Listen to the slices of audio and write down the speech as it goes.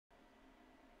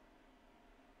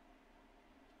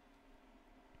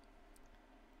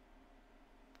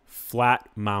flat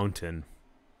mountain.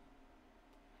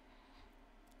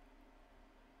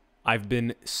 I've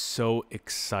been so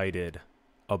excited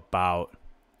about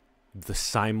the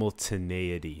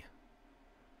simultaneity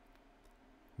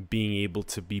being able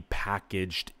to be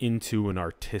packaged into an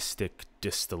artistic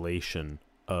distillation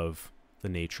of the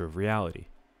nature of reality.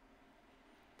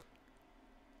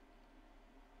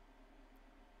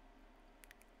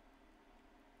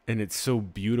 And it's so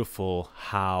beautiful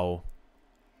how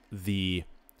the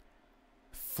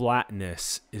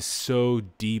flatness is so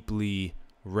deeply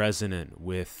resonant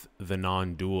with the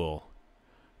non-dual.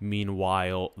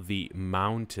 Meanwhile, the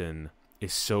mountain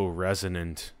is so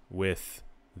resonant with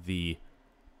the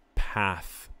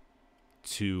path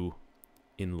to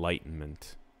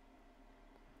enlightenment.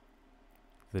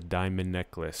 The diamond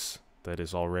necklace that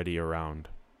is already around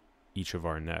each of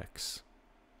our necks,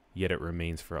 yet it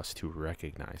remains for us to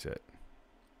recognize it.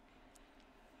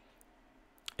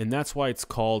 And that's why it's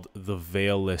called the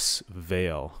veilless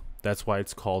veil. That's why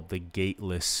it's called the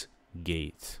gateless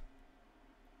gate.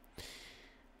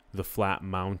 The flat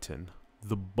mountain,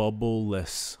 the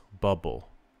bubbleless bubble,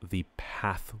 the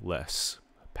pathless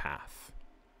path.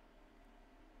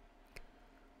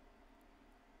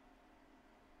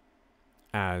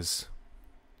 As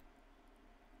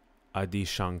Adi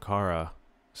Shankara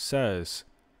says,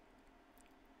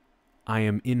 I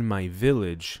am in my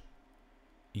village,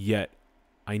 yet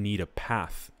I need a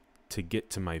path to get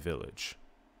to my village.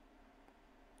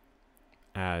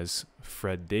 As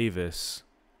Fred Davis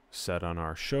said on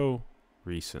our show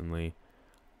recently,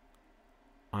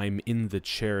 I'm in the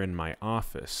chair in my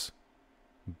office,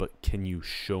 but can you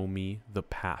show me the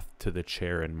path to the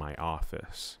chair in my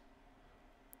office?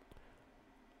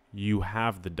 You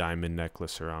have the diamond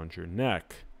necklace around your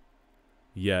neck,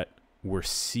 yet we're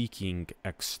seeking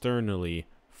externally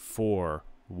for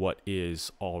what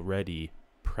is already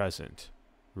present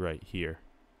right here.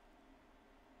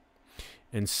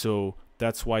 And so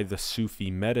that's why the Sufi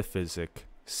metaphysic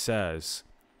says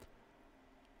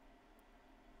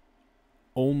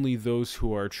only those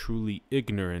who are truly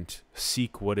ignorant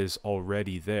seek what is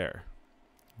already there,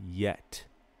 yet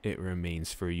it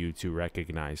remains for you to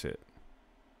recognize it.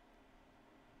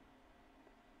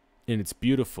 And it's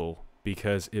beautiful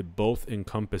because it both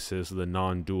encompasses the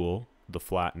non-dual, the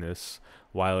flatness,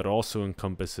 while it also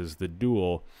encompasses the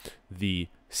dual, the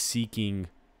seeking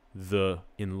the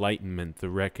enlightenment, the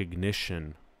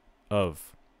recognition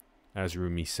of, as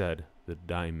Rumi said, the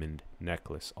diamond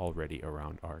necklace already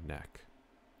around our neck.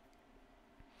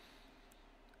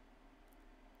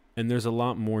 And there's a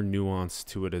lot more nuance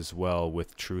to it as well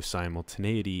with true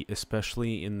simultaneity,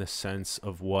 especially in the sense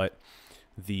of what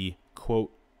the,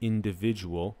 quote,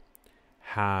 individual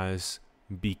has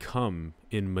become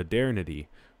in modernity,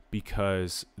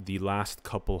 because the last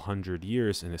couple hundred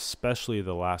years, and especially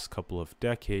the last couple of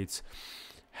decades,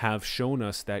 have shown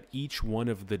us that each one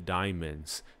of the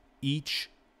diamonds, each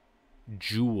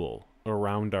jewel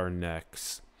around our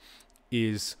necks,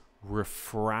 is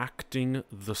refracting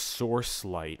the source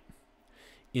light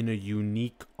in a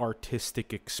unique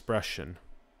artistic expression.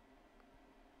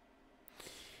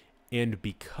 And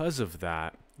because of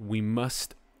that, we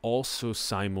must also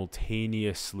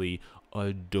simultaneously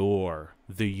adore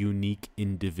the unique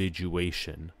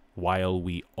individuation, while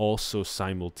we also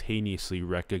simultaneously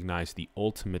recognize the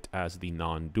ultimate as the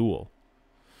non-dual.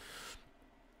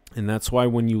 And that's why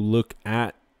when you look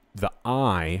at the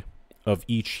eye of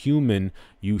each human,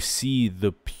 you see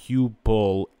the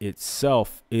pupil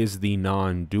itself is the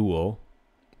non-dual,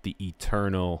 the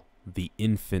eternal, the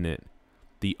infinite,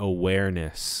 the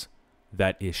awareness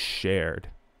that is shared.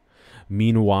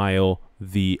 Meanwhile,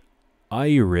 the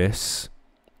iris,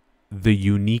 the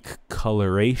unique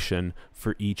coloration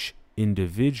for each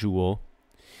individual,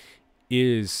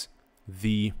 is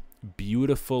the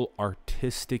beautiful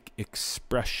artistic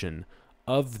expression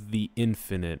of the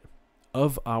infinite,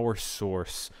 of our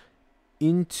source,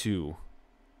 into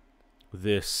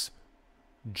this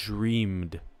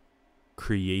dreamed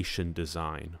creation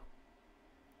design.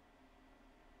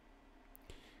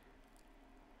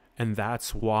 And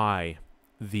that's why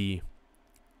the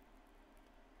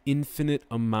infinite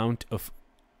amount of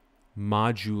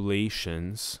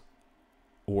modulations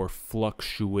or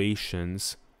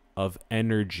fluctuations of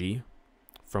energy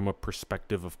from a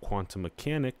perspective of quantum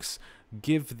mechanics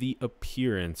give the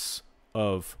appearance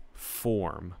of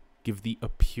form, give the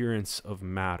appearance of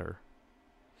matter.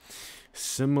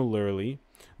 Similarly,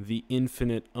 the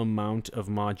infinite amount of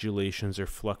modulations or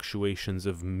fluctuations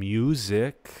of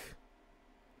music,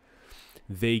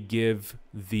 they give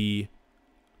the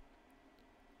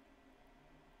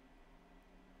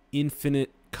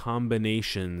infinite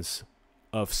combinations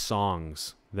of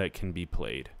songs that can be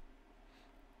played.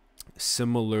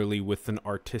 Similarly, with an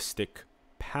artistic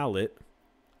palette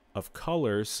of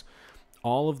colors,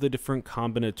 all of the different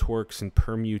combinatorics and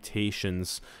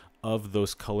permutations of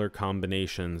those color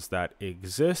combinations that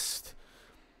exist,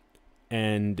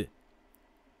 and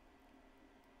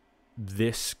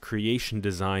this creation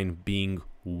design being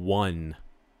one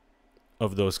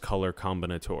of those color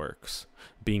combinatorics,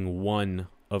 being one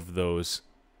of those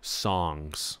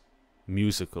songs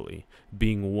musically,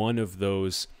 being one of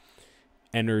those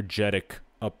energetic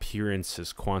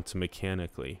appearances quantum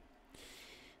mechanically.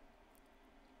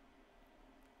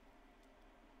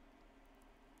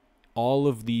 All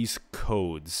of these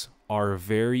codes are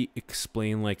very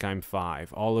explain like I'm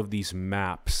five. All of these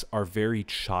maps are very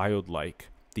childlike.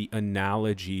 The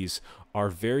analogies are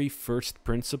very first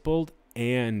principled,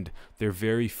 and they're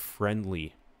very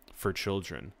friendly for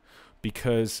children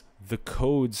because the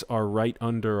codes are right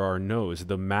under our nose.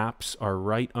 The maps are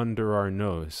right under our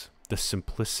nose. The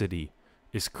simplicity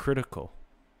is critical.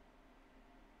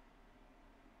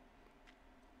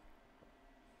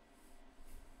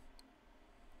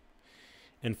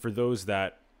 And for those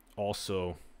that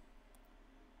also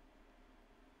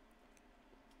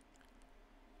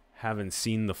haven't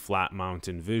seen the Flat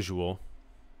Mountain visual,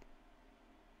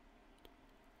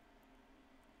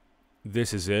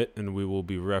 this is it, and we will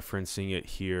be referencing it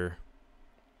here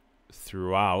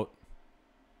throughout.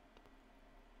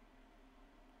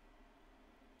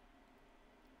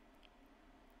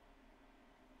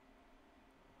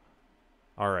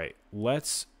 All right,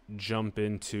 let's jump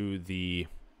into the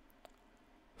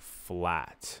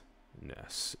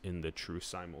flatness in the true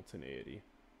simultaneity.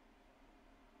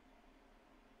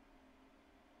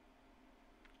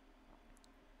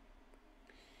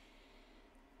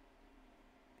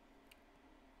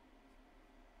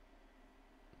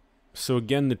 So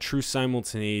again, the true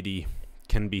simultaneity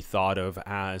can be thought of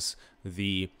as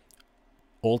the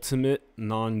ultimate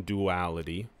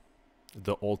non-duality,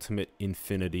 the ultimate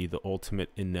infinity, the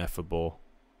ultimate ineffable,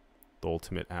 the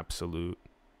ultimate absolute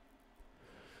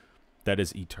that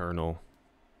is eternal.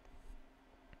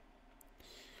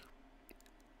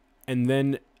 And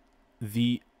then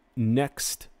the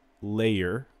next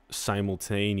layer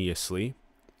simultaneously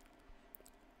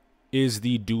is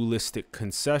the dualistic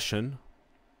concession,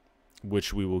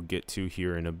 which we will get to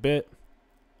here in a bit,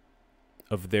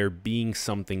 of there being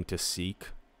something to seek,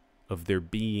 of there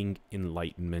being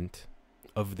enlightenment,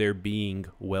 of there being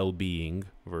well-being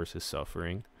versus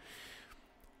suffering,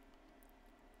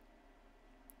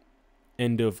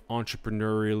 and of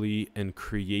entrepreneurially and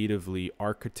creatively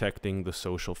architecting the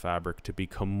social fabric to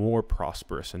become more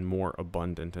prosperous and more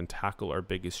abundant and tackle our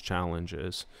biggest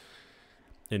challenges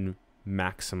and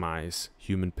maximize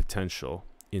human potential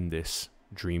in this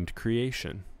dreamed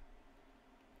creation.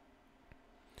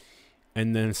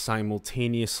 And then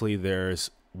simultaneously there's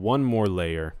one more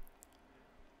layer,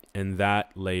 and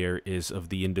that layer is of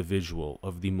the individual,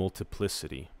 of the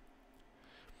multiplicity.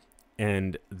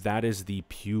 And that is the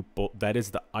pupil, that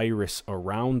is the iris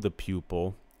around the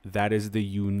pupil, that is the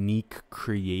unique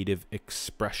creative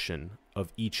expression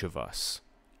of each of us,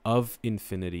 of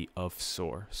infinity, of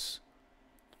source.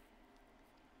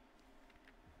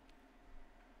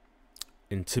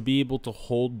 And to be able to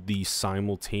hold these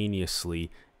simultaneously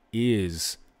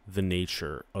is the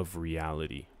nature of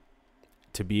reality.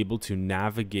 To be able to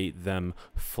navigate them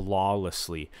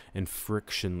flawlessly and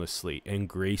frictionlessly and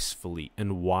gracefully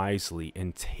and wisely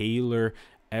and tailor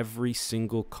every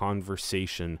single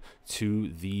conversation to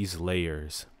these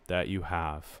layers that you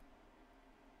have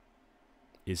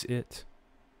is it.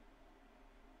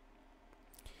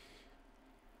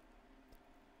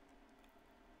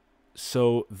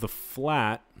 So the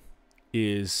flat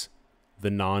is the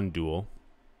non-dual,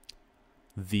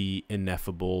 the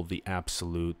ineffable, the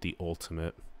absolute, the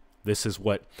ultimate. This is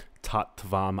what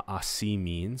Tattvam Asi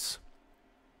means,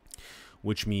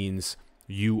 which means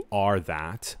you are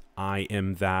that, I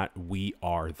am that, we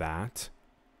are that.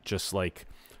 Just like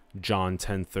John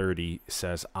 10:30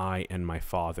 says, I and my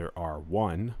Father are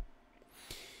one.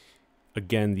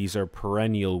 Again, these are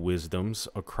perennial wisdoms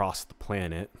across the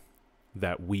planet,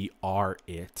 that we are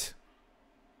it.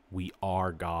 We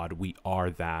are God, we are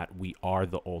that, we are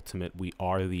the ultimate, we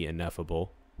are the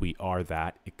ineffable, we are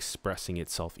that expressing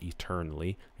itself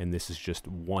eternally, and this is just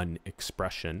one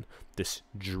expression. This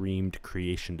dreamed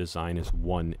creation design is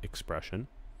one expression.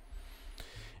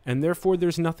 And therefore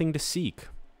there's nothing to seek.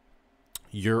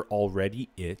 You're already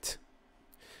it.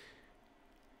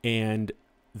 And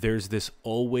there's this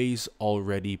always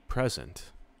already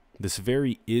present, this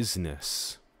very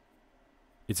isness.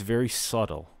 It's very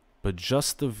subtle. But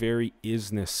just the very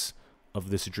isness of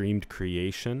this dreamed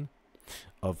creation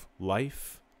of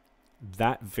life,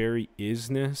 that very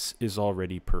isness is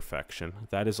already perfection.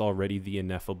 That is already the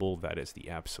ineffable. That is the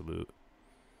absolute.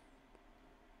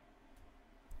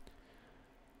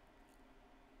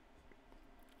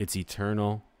 It's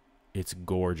eternal. It's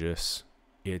gorgeous.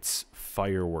 It's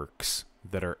fireworks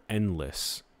that are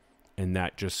endless and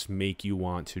that just make you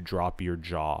want to drop your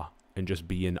jaw and just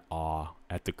be in awe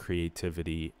at the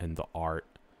creativity and the art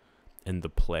and the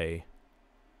play.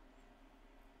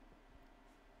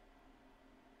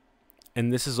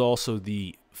 And this is also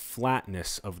the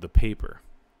flatness of the paper.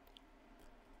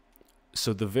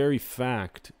 So the very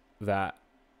fact that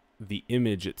the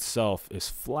image itself is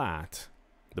flat,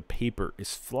 the paper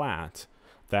is flat,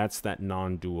 that's that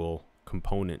non-dual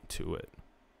component to it.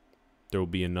 There will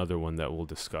be another one that we'll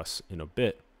discuss in a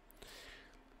bit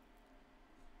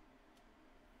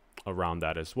around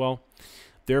that as well.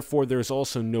 Therefore, there's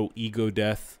also no ego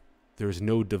death. There's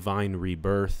no divine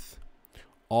rebirth.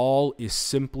 All is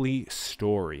simply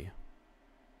story.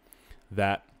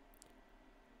 That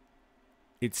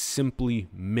it's simply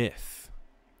myth.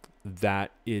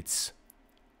 That it's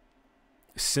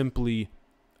simply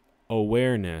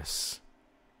awareness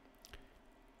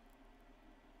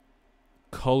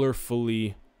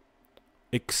colorfully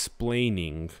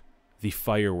explaining the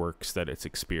fireworks that it's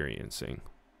experiencing.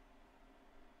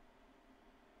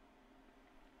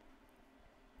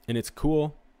 And it's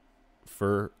cool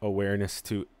for awareness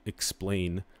to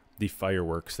explain the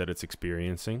fireworks that it's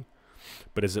experiencing.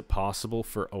 But is it possible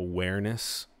for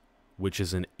awareness, which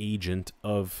is an agent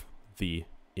of the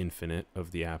infinite,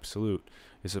 of the absolute,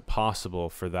 is it possible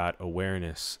for that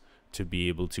awareness to be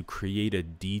able to create a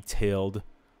detailed,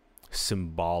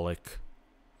 symbolic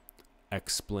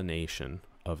explanation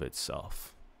of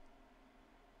itself,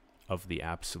 of the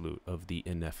absolute, of the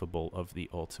ineffable, of the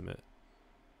ultimate?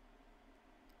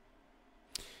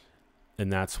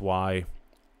 And that's why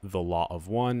the Law of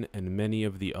One and many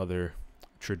of the other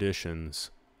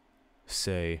traditions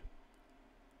say,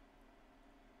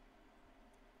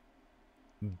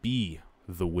 be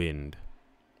the wind.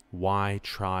 Why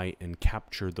try and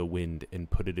capture the wind and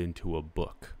put it into a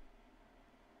book?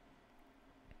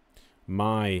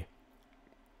 My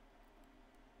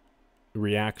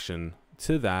reaction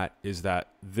to that is that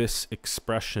this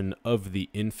expression of the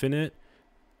infinite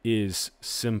is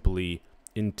simply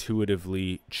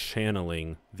intuitively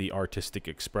channeling the artistic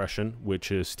expression,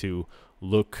 which is to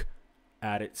look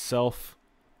at itself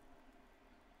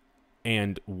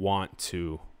and want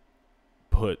to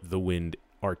put the wind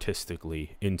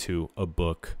artistically into a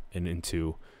book and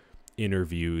into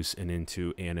interviews and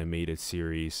into animated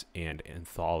series and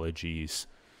anthologies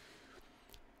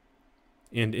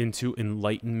and into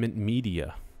enlightenment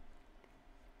media.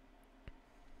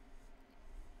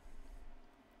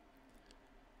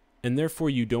 And therefore,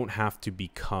 you don't have to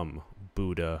become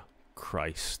Buddha,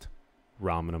 Christ,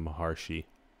 Ramana Maharshi.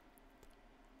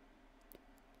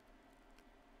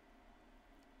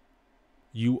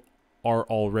 You are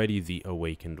already the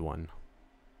awakened one.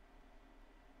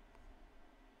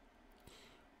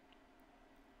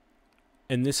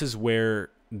 And this is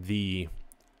where the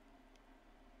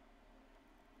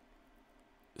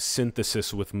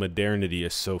synthesis with modernity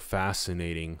is so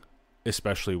fascinating,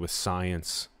 especially with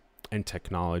science and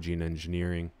technology and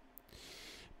engineering,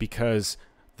 because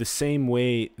the same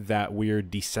way that we're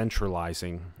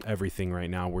decentralizing everything right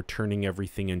now, we're turning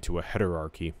everything into a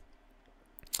hierarchy,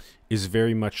 is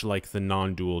very much like the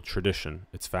non-dual tradition.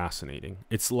 It's fascinating.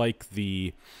 It's like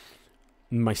the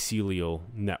mycelial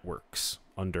networks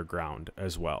underground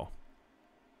as well,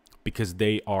 because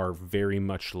they are very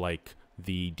much like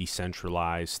the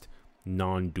decentralized,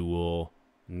 non-dual,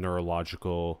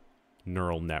 neurological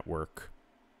neural network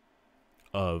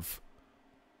of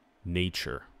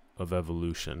nature, of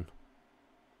evolution,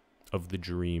 of the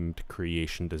dreamed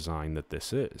creation design that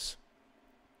this is.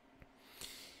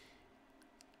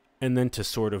 And then to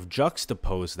sort of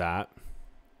juxtapose that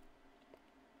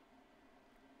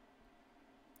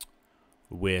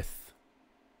with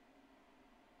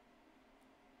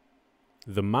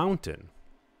the mountain.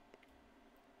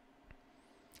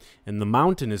 And the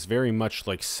mountain is very much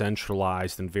like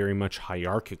centralized and very much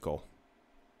hierarchical.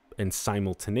 And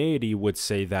simultaneity would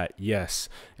say that, yes,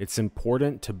 it's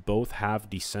important to both have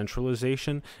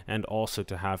decentralization and also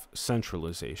to have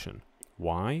centralization.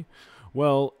 Why?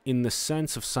 Well, in the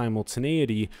sense of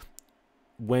simultaneity,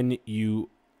 when you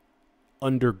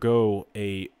undergo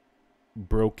a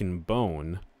broken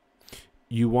bone,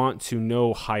 you want to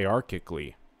know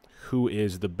hierarchically who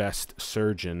is the best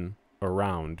surgeon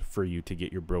around for you to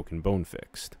get your broken bone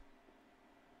fixed.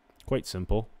 Quite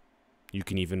simple. You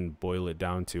can even boil it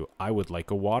down to, I would like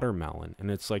a watermelon.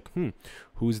 And it's like,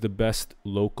 who's the best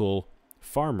local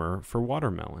farmer for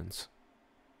watermelons?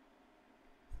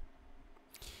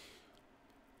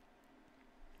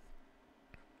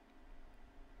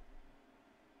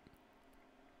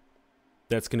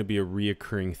 That's going to be a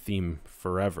reoccurring theme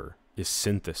forever, is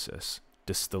synthesis,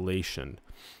 distillation,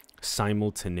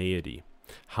 simultaneity.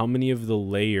 How many of the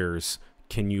layers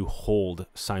can you hold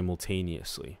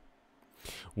simultaneously?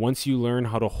 Once you learn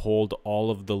how to hold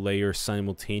all of the layers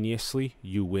simultaneously,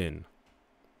 you win.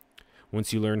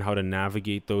 Once you learn how to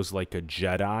navigate those like a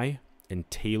Jedi and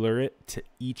tailor it to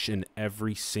each and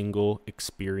every single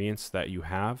experience that you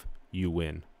have, you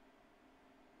win.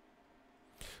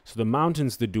 So the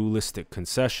mountain's the dualistic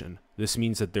concession. This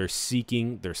means that there's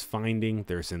seeking, there's finding,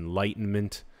 there's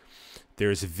enlightenment,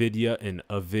 there's vidya and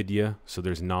avidya, so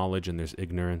there's knowledge and there's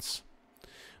ignorance.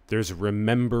 There's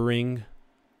remembering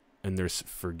and there's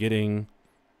forgetting.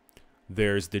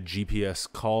 There's the GPS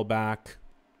callback,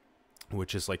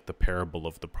 which is like the parable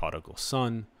of the prodigal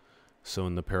son. So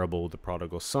in the parable of the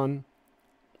prodigal son,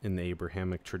 in the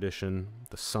Abrahamic tradition,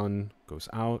 the son goes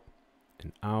out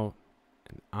and out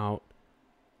and out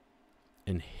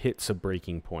and hits a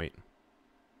breaking point.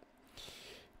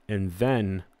 And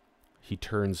then he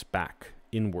turns back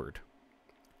inward,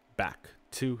 back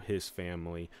to his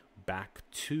family, back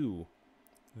to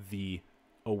the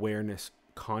awareness,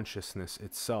 consciousness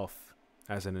itself,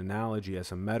 as an analogy,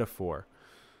 as a metaphor,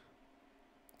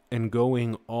 and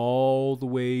going all the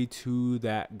way to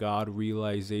that God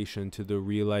realization, to the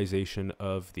realization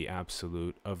of the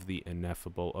absolute, of the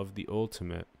ineffable, of the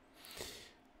ultimate.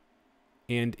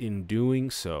 And in doing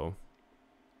so,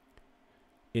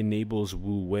 enables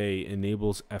Wu Wei,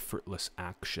 enables effortless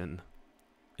action,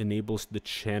 enables the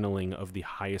channeling of the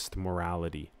highest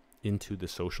morality into the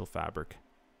social fabric,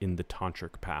 in the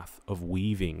tantric path of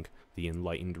weaving the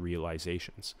enlightened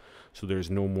realizations. So there's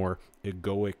no more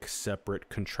egoic, separate,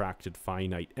 contracted,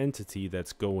 finite entity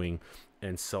that's going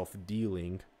and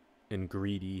self-dealing and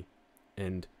greedy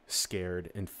and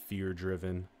scared and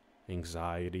fear-driven,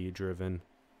 anxiety-driven.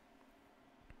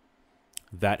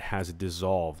 That has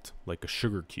dissolved like a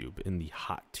sugar cube in the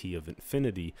hot tea of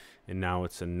infinity, and now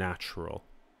it's a natural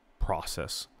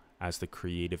process as the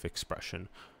creative expression,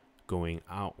 going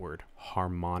outward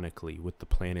harmonically with the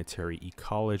planetary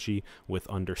ecology, with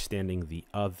understanding the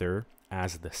other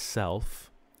as the self,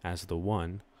 as the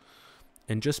one,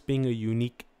 and just being a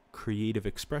unique creative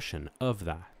expression of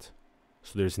that.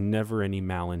 So there's never any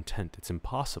malintent. It's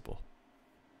impossible.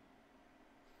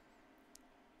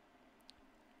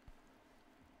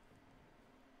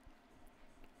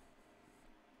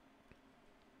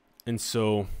 And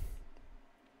so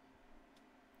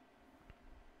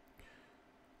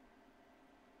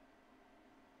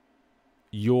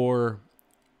your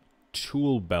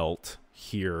tool belt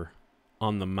here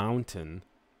on the mountain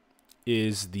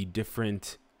is the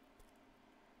different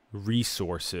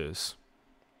resources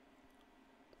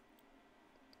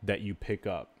that you pick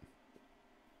up,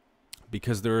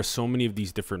 because there are so many of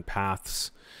these different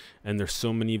paths, and there's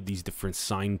so many of these different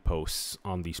signposts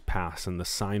on these paths. And the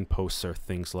signposts are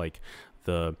things like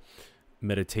the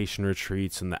meditation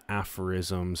retreats and the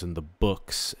aphorisms and the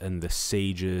books and the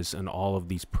sages and all of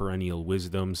these perennial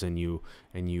wisdoms, and you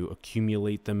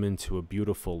accumulate them into a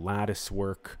beautiful lattice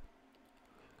work.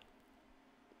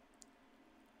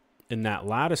 And that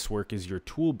lattice work is your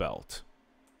tool belt.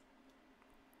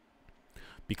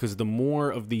 Because the more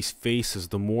of these faces,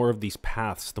 the more of these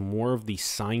paths, the more of these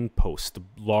signposts, the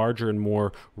larger and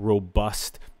more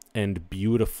robust and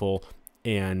beautiful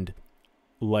and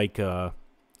like a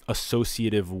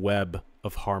associative web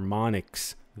of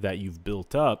harmonics that you've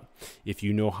built up, if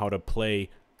you know how to play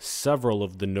several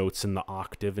of the notes in the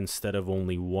octave instead of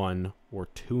only one or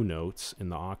two notes in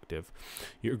the octave,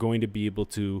 you're going to be able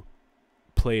to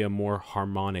play a more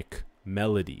harmonic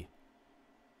melody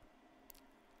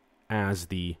as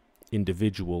the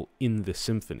individual in the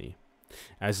symphony,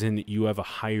 as in you have a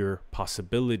higher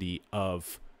possibility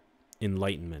of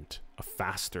enlightenment, a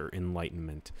faster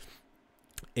enlightenment,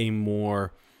 a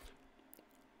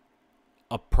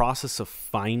process of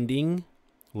finding,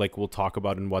 like we'll talk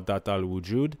about in Wadat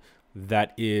al-Wujud,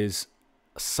 that is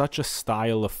such a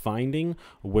style of finding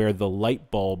where the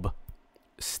light bulb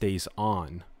stays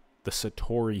on, the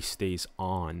Satori stays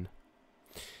on,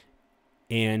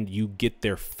 and you get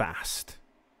there fast.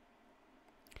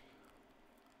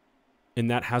 And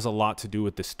that has a lot to do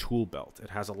with this tool belt.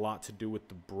 It has a lot to do with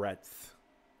the breadth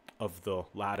of the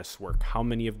lattice work. How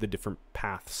many of the different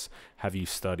paths have you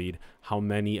studied? How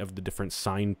many of the different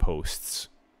signposts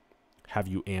have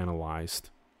you analyzed?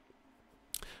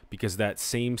 Because that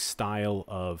same style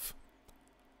of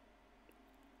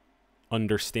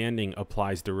understanding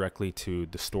applies directly to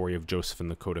the story of Joseph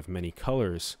and the Coat of Many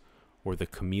Colors, or the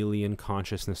chameleon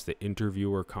consciousness, the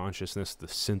interviewer consciousness, the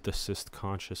synthesist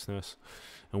consciousness.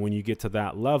 And when you get to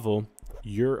that level,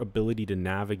 your ability to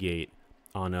navigate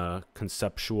on a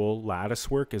conceptual lattice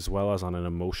work as well as on an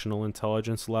emotional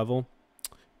intelligence level,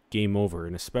 game over.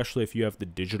 And especially if you have the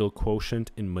digital quotient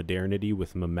in modernity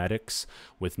with memetics,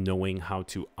 with knowing how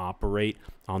to operate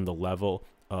on the level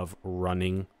of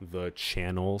running the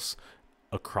channels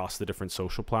across the different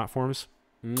social platforms,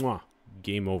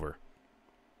 game over.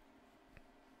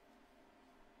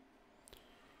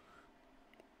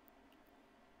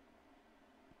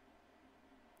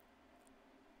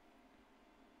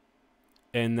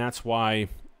 And that's why,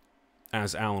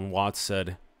 as Alan Watts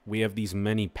said, we have these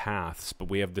many paths, but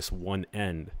we have this one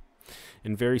end.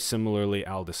 And very similarly,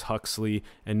 Aldous Huxley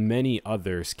and many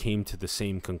others came to the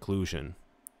same conclusion.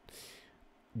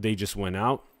 They just went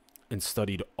out and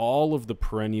studied all of the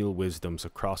perennial wisdoms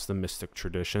across the mystic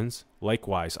traditions.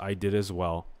 Likewise, I did as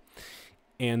well.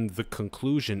 And the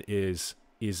conclusion is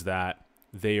that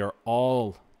they are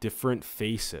all different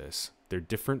faces. They're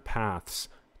different paths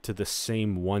to the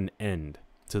same one end,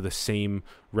 to the same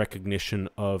recognition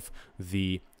of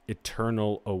the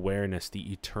eternal awareness,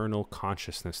 the eternal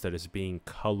consciousness that is being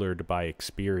colored by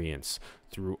experience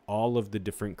through all of the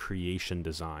different creation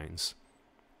designs.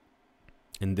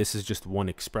 And this is just one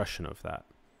expression of that.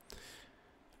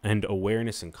 And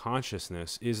awareness and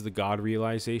consciousness is the God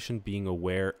realization, being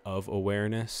aware of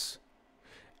awareness.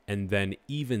 And then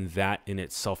even that in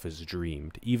itself is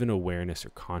dreamed. Even awareness or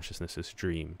consciousness is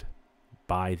dreamed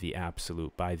by the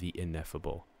absolute, by the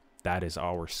ineffable. That is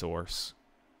our source.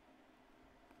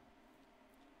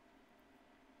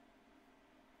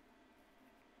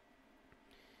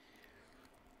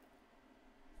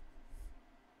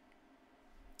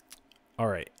 All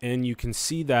right, and you can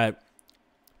see that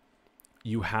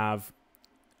you have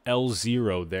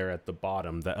L0 there at the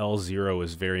bottom. The L0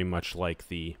 is very much like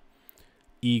the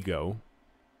ego.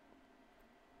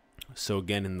 So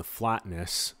again, in the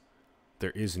flatness,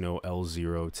 there is no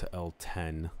L0 to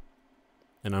L10.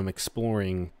 And I'm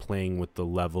exploring playing with the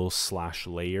levels /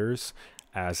 layers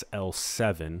as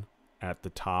L7 at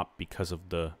the top because of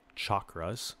the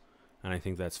chakras. And I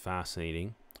think that's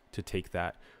fascinating to take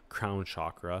that crown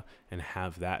chakra and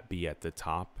have that be at the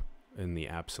top in the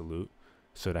absolute.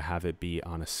 So to have it be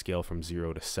on a scale from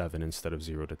 0 to 7 instead of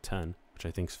 0 to 10, which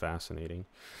I think is fascinating.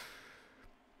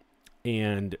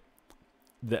 And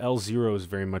the L0 is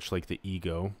very much like the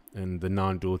ego, and the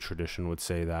non-dual tradition would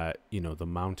say that, the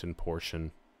mountain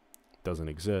portion doesn't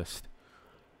exist.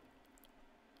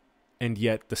 And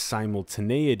yet the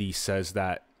simultaneity says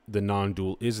that the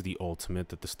non-dual is the ultimate,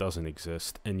 that this doesn't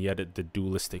exist. And yet at the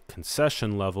dualistic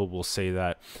concession level, we'll say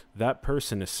that that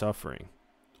person is suffering.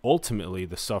 Ultimately,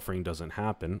 the suffering doesn't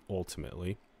happen,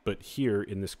 but here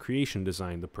in this creation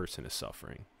design, the person is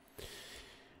suffering.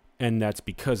 And that's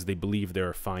because they believe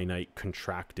they're a finite,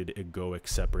 contracted, egoic,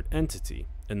 separate entity,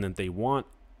 and that they want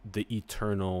the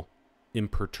eternal,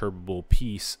 imperturbable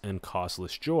peace and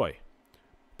causeless joy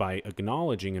by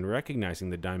acknowledging and recognizing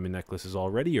the diamond necklace is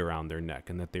already around their neck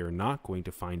and that they are not going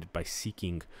to find it by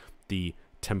seeking the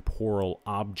temporal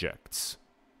objects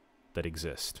that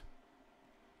exist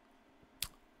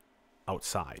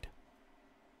outside.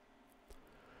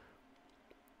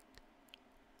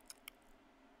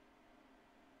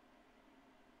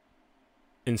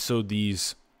 And so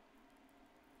these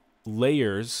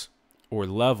layers or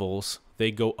levels, they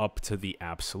go up to the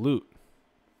absolute.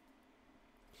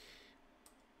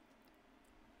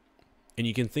 And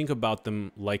you can think about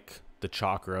them like the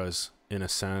chakras in a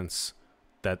sense,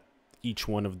 that each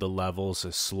one of the levels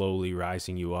is slowly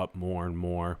rising you up more and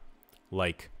more.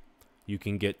 Like you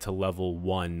can get to level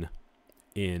 1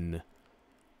 in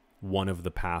one of the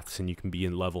paths, and you can be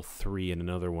in level 3 in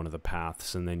another one of the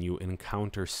paths, and then you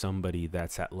encounter somebody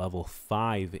that's at level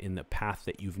 5 in the path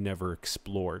that you've never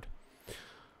explored.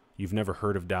 You've never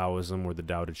heard of Taoism or the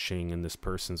Tao Te Ching, and this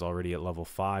person's already at level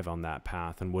 5 on that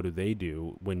path. And what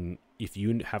do? If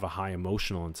you have a high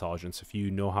emotional intelligence, if you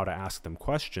know how to ask them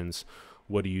questions,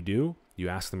 what do? You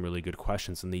ask them really good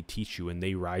questions, and they teach you, and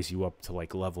they rise you up to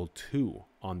like level 2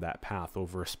 on that path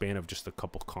over a span of just a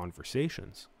couple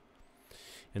conversations.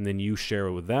 And then you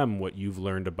share with them what you've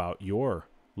learned about your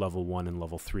level 1 and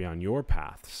level 3 on your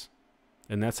paths.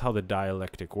 And that's how the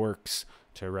dialectic works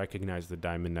to recognize the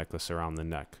diamond necklace around the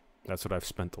neck. That's what I've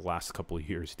spent the last couple of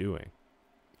years doing.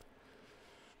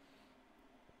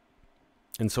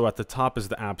 And so at the top is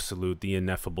the absolute, the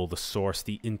ineffable, the source,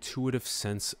 the intuitive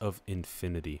sense of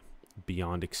infinity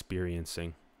beyond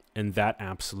experiencing. And that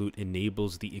absolute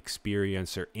enables the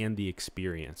experiencer and the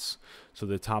experience. So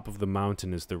the top of the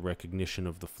mountain is the recognition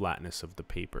of the flatness of the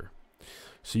paper.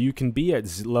 So you can be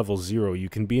at level 0, you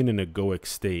can be in an egoic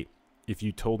state. If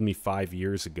you told me 5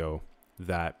 years ago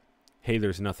that, hey,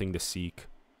 there's nothing to seek,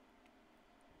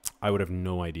 I would have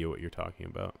no idea what you're talking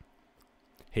about.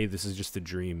 Hey, this is just a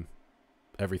dream.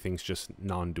 Everything's just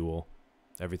non-dual.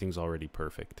 Everything's already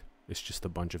perfect. It's just a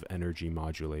bunch of energy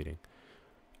modulating.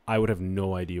 I would have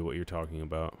no idea what you're talking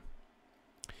about.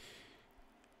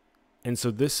 And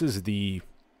so this is the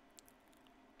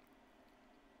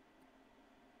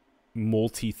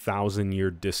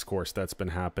multi-thousand-year discourse that's been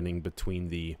happening between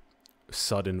the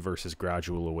sudden versus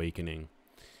gradual awakening.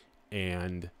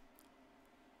 And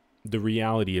the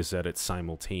reality is that it's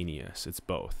simultaneous. It's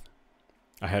both.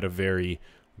 I had a very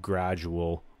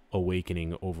gradual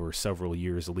awakening over several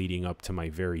years leading up to my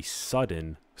very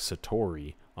sudden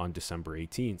Satori on December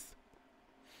 18th.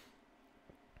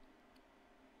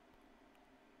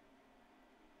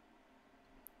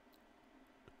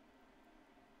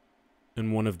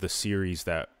 And one of the series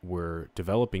that we're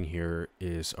developing here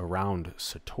is around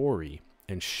Satori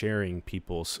and sharing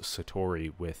people's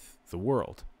Satori with the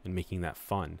world and making that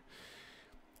fun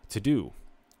to do.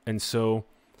 And so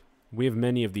we have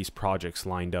many of these projects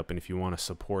lined up, and if you want to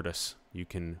support us, you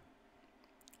can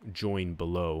join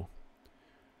below.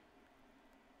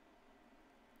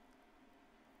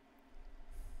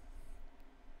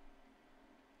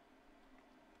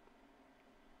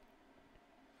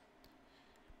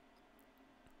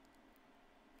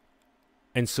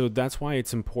 And so that's why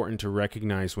it's important to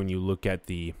recognize when you look at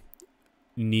the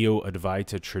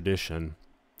Neo-Advaita tradition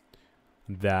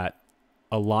that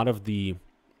a lot of the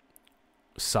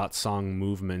satsang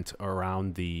movement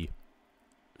around the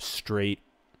straight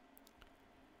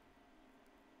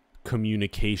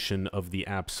communication of the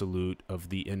absolute, of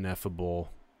the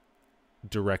ineffable,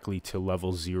 directly to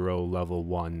level 0, level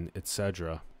 1,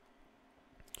 etc.,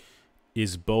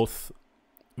 is both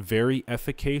very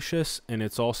efficacious, and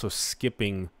it's also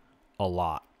skipping a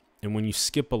lot. And when you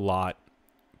skip a lot,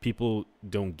 people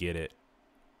don't get it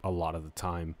a lot of the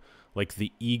time. Like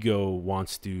the ego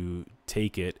wants to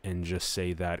take it and just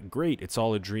say that, great, it's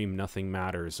all a dream, nothing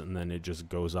matters. And then it just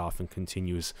goes off and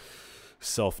continues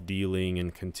self-dealing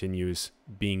and continues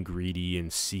being greedy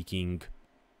and seeking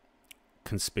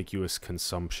conspicuous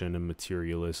consumption and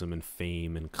materialism and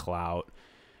fame and clout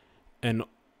and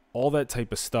all that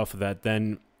type of stuff that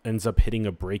then ends up hitting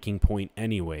a breaking point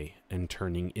anyway and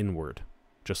turning inward,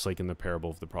 just like in the parable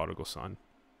of the prodigal son.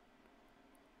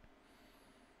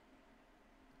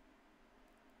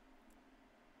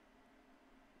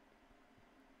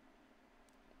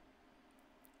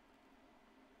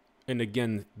 And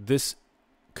again, this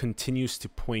continues to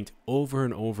point over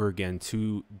and over again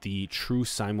to the true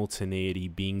simultaneity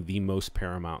being the most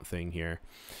paramount thing here.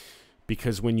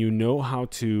 Because when you know how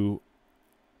to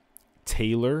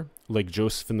tailor, like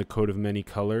Joseph in the Coat of Many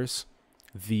Colors,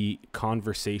 the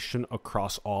conversation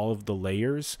across all of the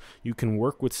layers, you can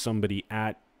work with somebody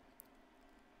at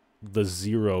the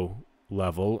 0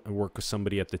 level and work with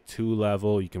somebody at the 2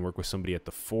 level. You can work with somebody at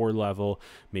the 4 level.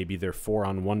 Maybe they're 4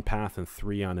 on one path and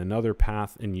 3 on another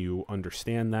path, and you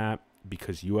understand that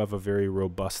because you have a very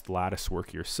robust lattice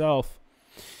work yourself.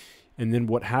 And then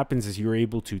what happens is you're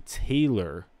able to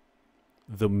tailor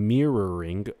the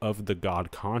mirroring of the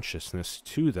God consciousness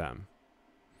to them.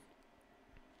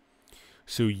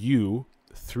 So you,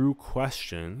 through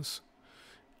questions,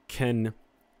 can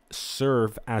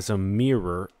serve as a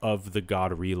mirror of the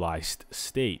God realized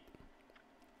state.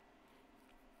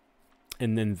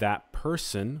 And then that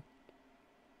person,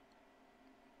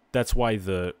 that's why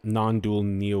the non-dual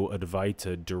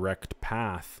Neo-Advaita direct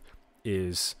path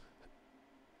is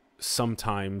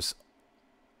sometimes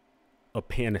a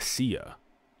panacea.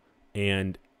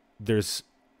 And there's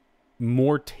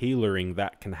more tailoring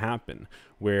that can happen,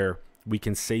 where we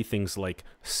can say things like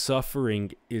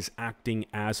suffering is acting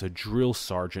as a drill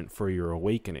sergeant for your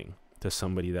awakening to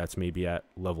somebody that's maybe at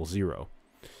level 0.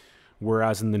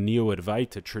 Whereas in the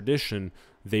Neo-Advaita tradition,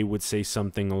 they would say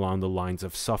something along the lines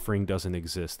of suffering doesn't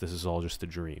exist. This is all just a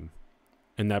dream.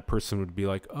 And that person would be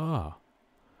like, ah.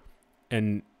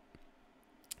 And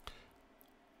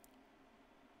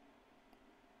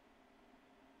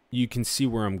you can see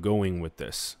where I'm going with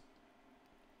this.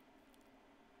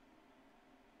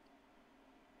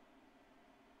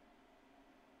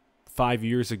 Five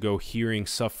years ago, hearing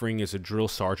suffering is a drill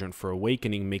sergeant for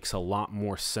awakening makes a lot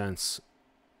more sense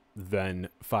than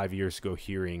 5 years ago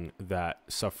hearing that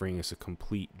suffering is a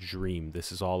complete dream.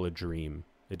 This is all a dream.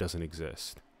 It doesn't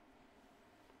exist.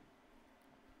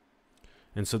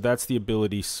 And so that's the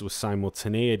ability with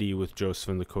simultaneity with Joseph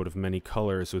and the Coat of Many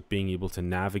Colors, with being able to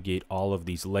navigate all of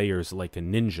these layers like a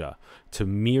ninja, to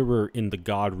mirror in the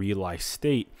God realized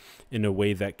state in a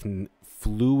way that can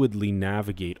fluidly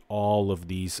navigate all of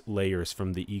these layers,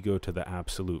 from the ego to the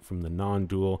absolute, from the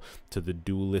non-dual to the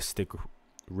dualistic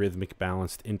rhythmic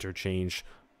balanced interchange,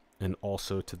 and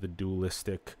also to the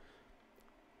dualistic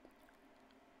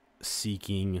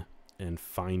seeking and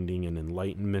finding and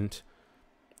enlightenment,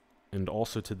 and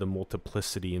also to the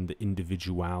multiplicity and the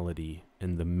individuality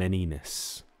and the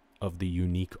manyness of the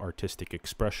unique artistic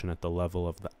expression at the level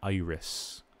of the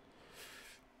iris.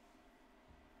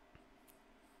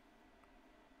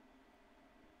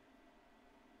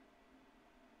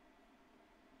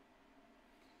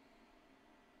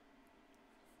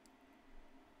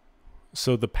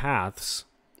 So the paths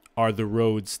are the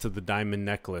roads to the diamond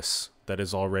necklace that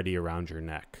is already around your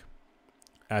neck.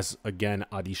 As again,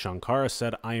 Adi Shankara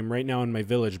said, I am right now in my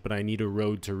village, but I need a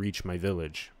road to reach my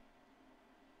village.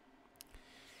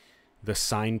 The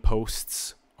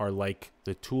signposts are like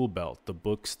the tool belt, the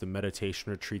books, the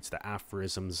meditation retreats, the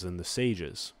aphorisms, and the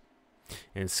sages.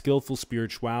 And skillful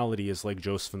spirituality is like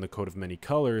Joseph and the Coat of Many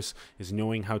Colors, is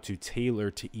knowing how to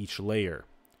tailor to each layer.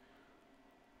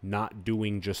 Not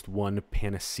doing just one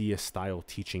panacea-style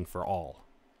teaching for all.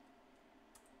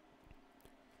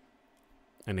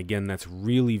 And again, that's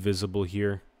really visible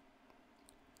here.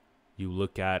 You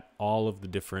look at all of the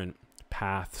different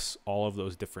paths, all of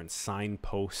those different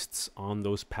signposts on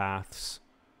those paths.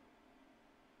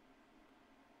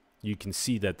 You can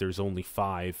see that there's only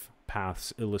 5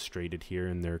 paths illustrated here,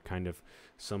 and they're kind of,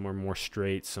 some are more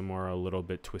straight, some are a little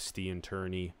bit twisty and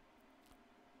turny.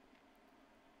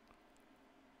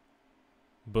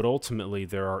 But ultimately,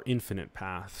 there are infinite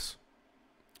paths.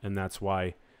 And that's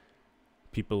why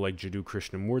people like Jiddu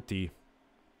Krishnamurti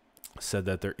said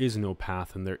that there is no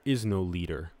path and there is no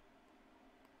leader.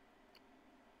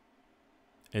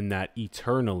 And that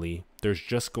eternally, there's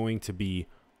just going to be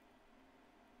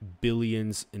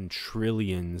billions and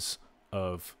trillions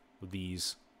of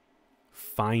these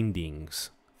findings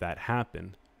that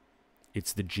happen.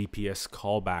 It's the GPS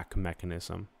callback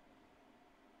mechanism.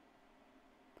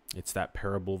 It's that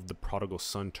parable of the prodigal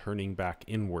son turning back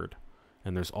inward.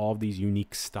 And there's all these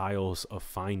unique styles of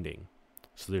finding.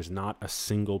 So there's not a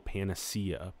single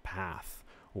panacea path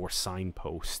or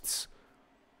signposts.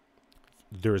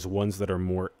 There's ones that are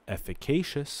more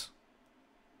efficacious.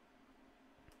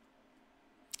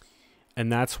 And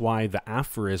that's why the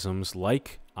aphorisms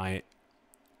like I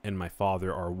and my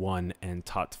Father are one and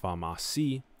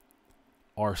Tatvamasi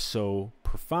are so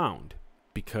profound,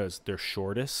 because they're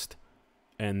shortest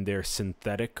and they're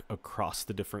synthetic across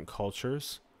the different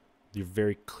cultures. They're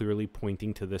very clearly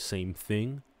pointing to the same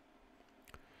thing.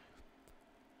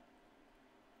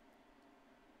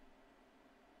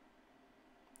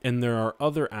 And there are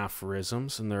other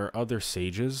aphorisms and there are other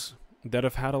sages that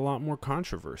have had a lot more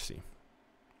controversy.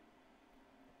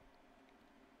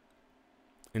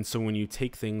 And so when you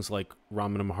take things like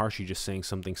Ramana Maharshi just saying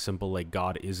something simple like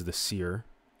God is the seer,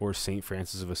 or St.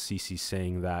 Francis of Assisi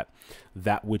saying that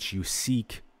that which you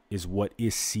seek is what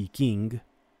is seeking,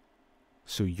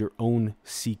 so your own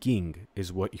seeking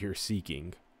is what you're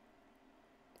seeking.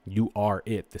 You are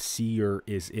it. The seer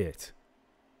is it.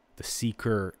 The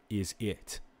seeker is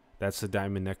it. That's the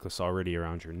diamond necklace already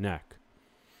around your neck.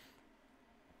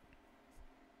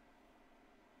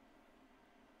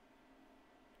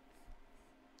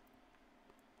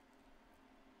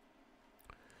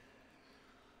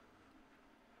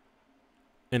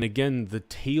 And again, the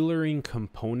tailoring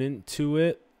component to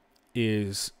it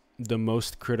is the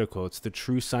most critical. It's the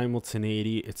true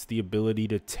simultaneity. It's the ability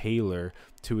to tailor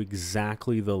to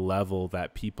exactly the level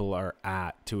that people are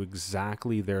at, to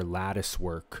exactly their lattice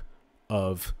work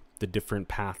of the different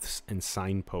paths and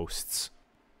signposts.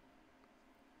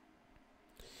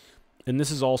 And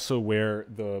this is also where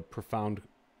the profound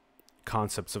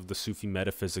concepts of the Sufi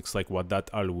metaphysics like Wadat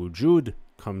al-Wujud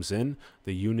comes in,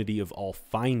 the unity of all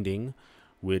finding,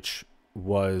 which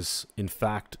was in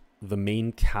fact the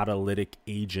main catalytic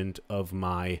agent of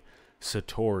my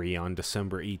Satori on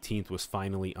December 18th, was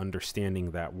finally understanding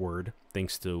that word,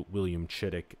 thanks to William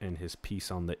Chittick and his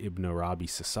piece on the Ibn Arabi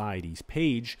Society's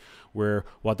page, where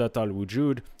Wadat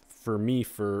al-Wujud, for me,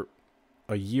 for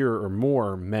a year or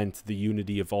more, meant the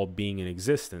unity of all being in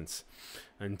existence,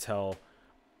 until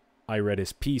I read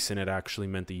his piece and it actually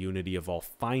meant the unity of all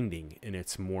finding in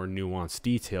its more nuanced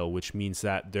detail, which means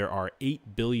that there are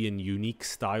 8 billion unique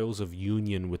styles of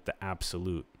union with the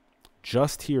absolute.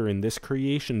 Just here in this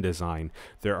creation design,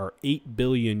 there are 8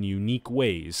 billion unique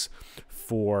ways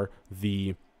for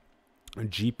the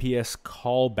GPS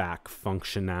callback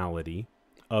functionality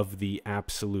of the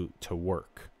absolute to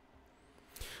work.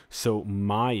 So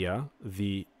Maya,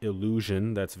 the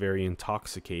illusion that's very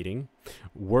intoxicating,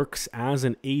 works as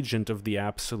an agent of the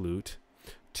absolute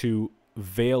to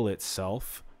veil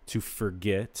itself, to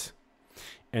forget,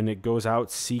 and it goes out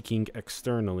seeking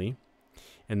externally,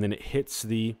 and then it hits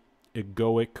the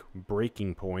egoic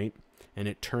breaking point, and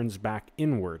it turns back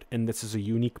inward. And this is a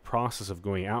unique process of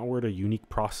going outward, a unique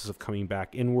process of coming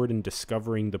back inward and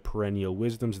discovering the perennial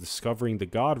wisdoms, discovering the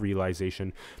God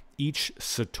realization. Each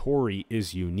Satori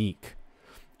is unique.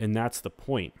 And that's the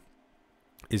point,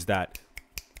 is that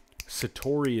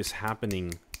Satori is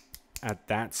happening at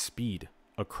that speed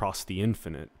across the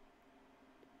infinite.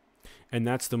 And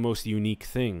that's the most unique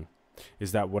thing,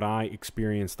 is that what I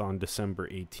experienced on December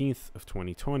 18th of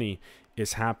 2020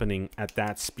 is happening at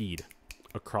that speed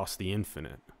across the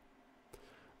infinite.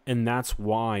 And that's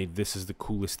why this is the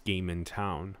coolest game in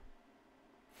town.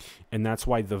 And that's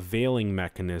why the veiling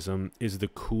mechanism is the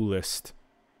coolest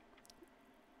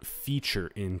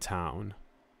feature in town.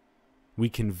 We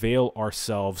can veil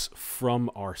ourselves from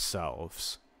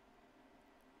ourselves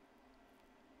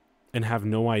and have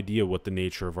no idea what the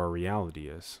nature of our reality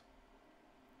is.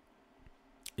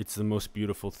 It's the most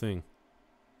beautiful thing.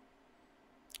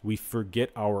 We forget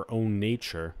our own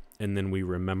nature, and then we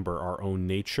remember our own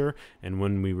nature. And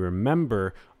when we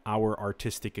remember, our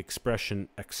artistic expression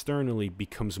externally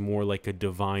becomes more like a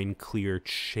divine, clear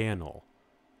channel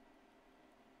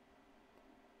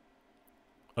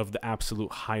of the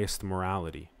absolute highest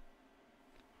morality.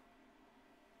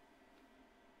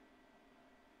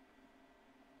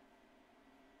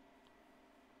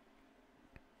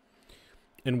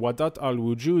 And Wadat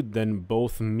al-Wujud then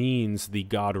both means the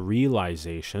God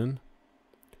realization,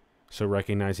 so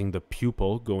recognizing the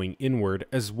pupil going inward,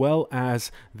 as well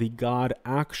as the God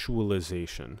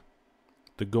actualization,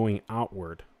 the going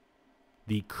outward,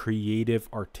 the creative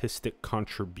artistic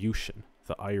contribution,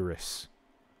 the iris.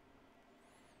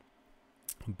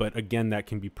 But again, that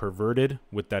can be perverted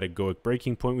with that egoic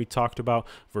breaking point we talked about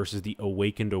versus the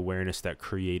awakened awareness that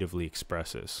creatively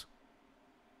expresses.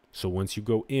 So once you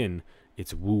go in,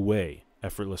 it's wu wei,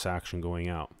 effortless action going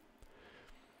out.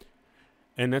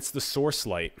 And that's the source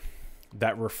light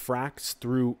that refracts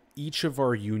through each of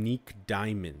our unique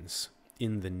diamonds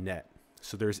in the net.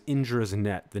 So there's Indra's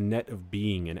net, the net of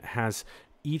being, and it has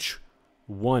each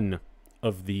one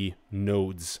of the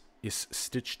nodes is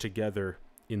stitched together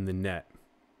in the net.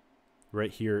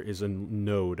 Right here is a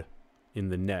node in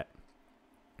the net.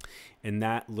 And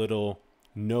that little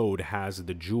node has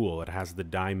the jewel, it has the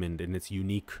diamond, and it's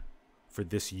unique for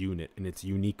this unit, and it's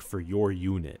unique for your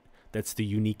unit. That's the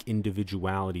unique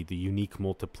individuality, the unique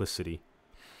multiplicity.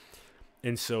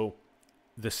 And so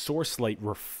the source light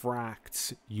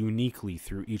refracts uniquely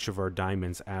through each of our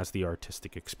diamonds as the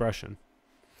artistic expression.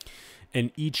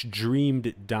 And each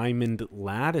dreamed diamond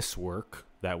lattice work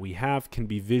that we have can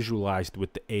be visualized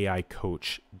with the AI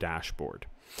Coach dashboard.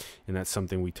 And that's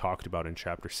something we talked about in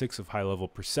Chapter 6 of High Level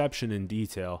Perception in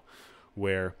detail,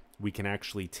 where we can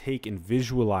actually take and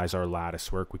visualize our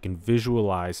lattice work. We can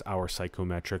visualize our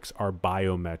psychometrics, our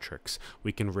biometrics.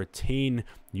 We can retain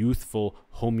youthful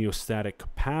homeostatic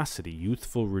capacity,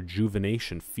 youthful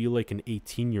rejuvenation, feel like an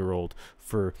 18-year-old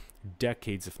for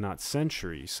decades, if not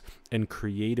centuries, and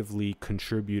creatively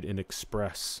contribute and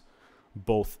express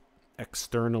both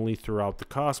externally throughout the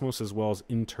cosmos as well as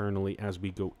internally as we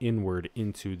go inward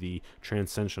into the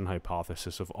transcension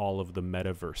hypothesis of all of the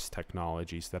metaverse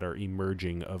technologies that are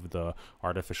emerging, of the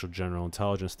artificial general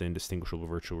intelligence, the indistinguishable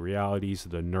virtual realities,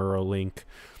 the Neuralink,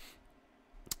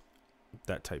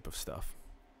 that type of stuff.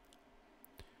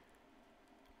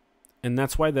 And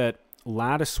that's why that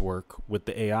lattice work with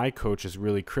the AI Coach is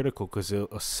really critical, because it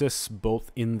assists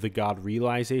both in the God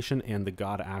realization and the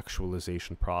God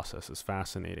actualization process. Is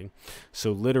fascinating.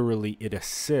 So literally it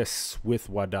assists with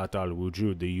Wadat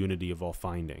al-Wujud, the unity of all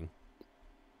finding.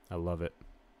 I love it.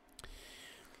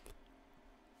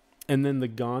 And then the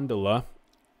gondola.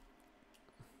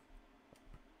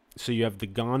 So you have the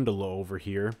gondola over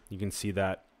here. You can see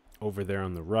that over there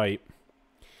on the right.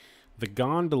 The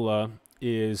gondola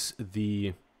is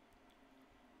the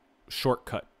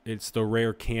shortcut. It's the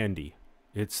rare candy.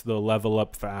 It's the level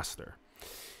up faster.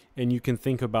 And you can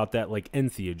think about that like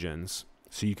entheogens.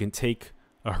 So you can take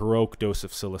a heroic dose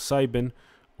of psilocybin,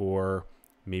 or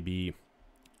maybe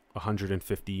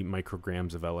 150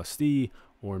 micrograms of LSD,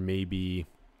 or maybe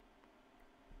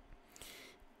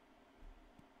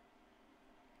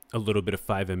a little bit of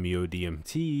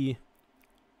 5-MeO-DMT.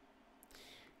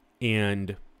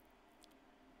 And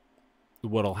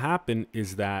what'll happen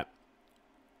is that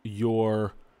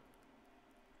your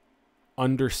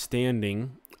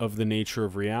understanding of the nature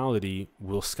of reality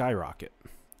will skyrocket.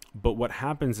 But what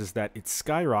happens is that it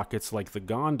skyrockets like the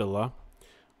gondola,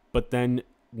 but then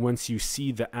once you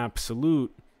see the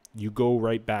absolute, you go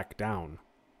right back down.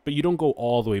 But you don't go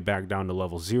all the way back down to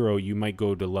level 0. You might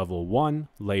go to level 1,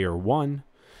 layer 1,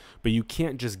 but you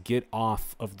can't just get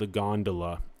off of the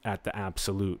gondola at the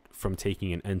absolute from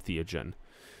taking an entheogen.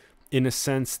 In a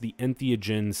sense, the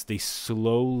entheogens, they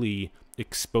slowly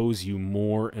expose you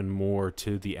more and more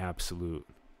to the absolute.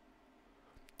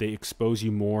 They expose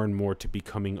you more and more to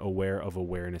becoming aware of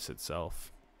awareness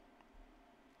itself.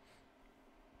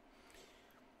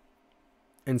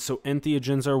 And so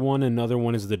entheogens are one. Another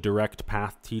one is the direct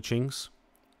path teachings.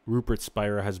 Rupert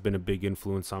Spira has been a big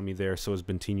influence on me there. So has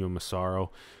Bentinho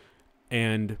Massaro.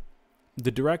 And the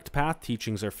direct path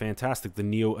teachings are fantastic. The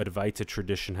Neo-Advaita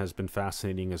tradition has been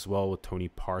fascinating as well, with Tony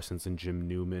Parsons and Jim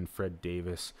Newman, Fred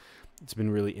Davis. It's been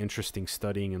really interesting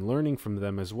studying and learning from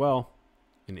them as well,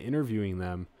 and interviewing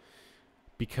them,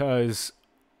 because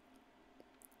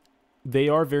they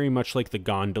are very much like the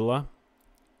gondola.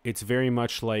 It's very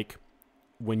much like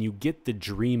when you get the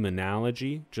dream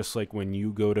analogy, just like when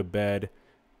you go to bed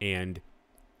and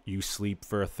you sleep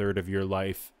for a third of your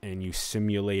life and you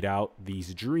simulate out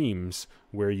these dreams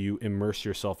where you immerse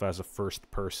yourself as a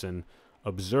first-person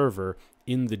observer.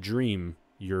 In the dream,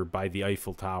 you're by the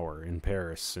Eiffel Tower in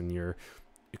Paris and you're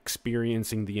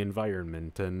experiencing the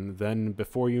environment, and then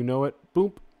before you know it,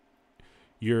 boop,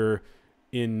 you're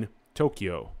in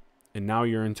Tokyo, and now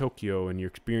you're in Tokyo and you're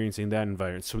experiencing that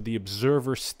environment. So the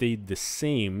observer stayed the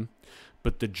same,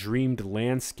 but the dreamed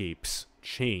landscapes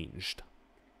changed.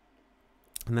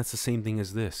 And that's the same thing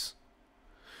as this.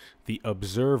 The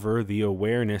observer, the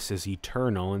awareness, is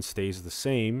eternal and stays the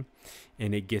same,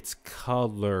 and it gets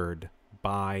colored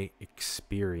by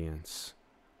experience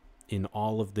in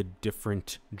all of the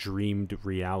different dreamed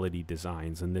reality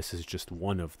designs, and this is just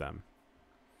one of them.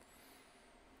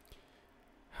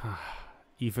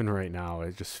 Even right now,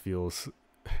 it just feels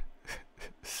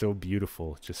so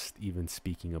beautiful just even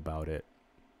speaking about it.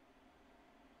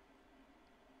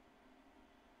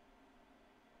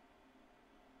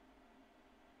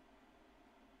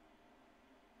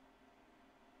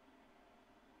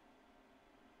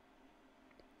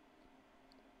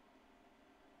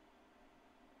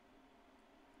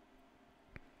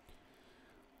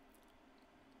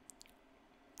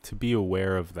 To be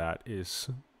aware of that is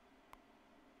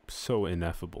so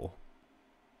ineffable.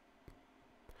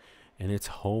 And it's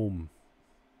home.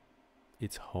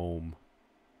 It's home.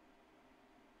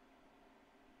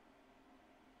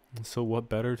 And so what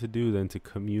better to do than to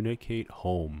communicate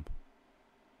home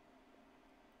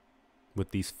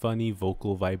with these funny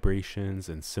vocal vibrations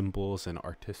and symbols and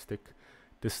artistic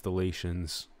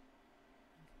distillations.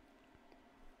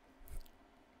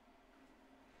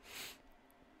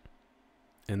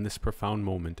 And this profound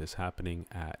moment is happening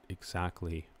at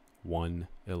exactly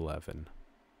 1:11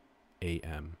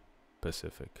 a.m.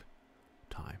 Pacific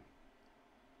time.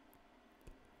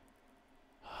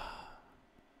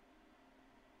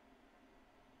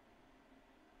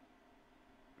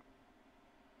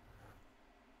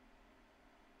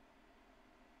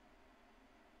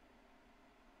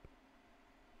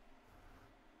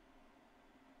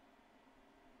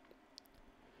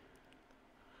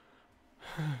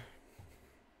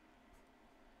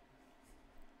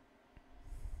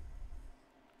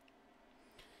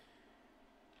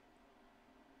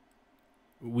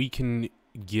 We can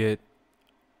get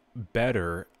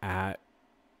better at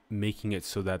making it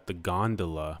so that the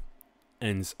gondola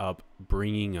ends up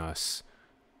bringing us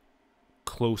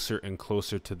closer and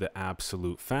closer to the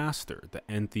absolute faster. The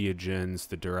entheogens,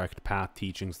 the direct path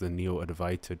teachings, the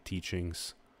Neo-Advaita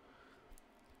teachings.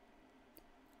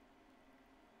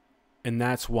 And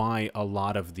that's why a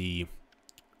lot of the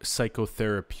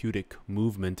psychotherapeutic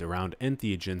movement around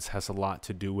entheogens has a lot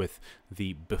to do with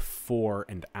the before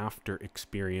and after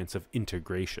experience of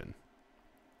integration.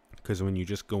 Because when you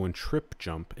just go and trip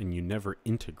jump and you never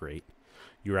integrate,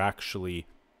 you're actually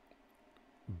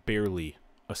barely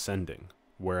ascending.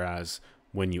 Whereas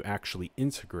when you actually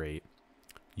integrate,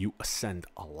 you ascend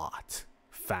a lot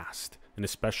fast. And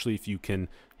especially if you can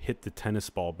hit the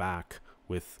tennis ball back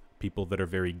with people that are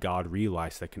very God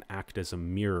realized, that can act as a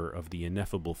mirror of the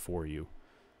ineffable for you.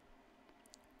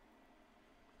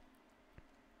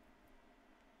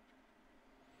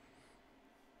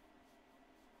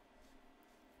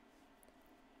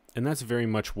 And that's very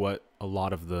much what a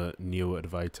lot of the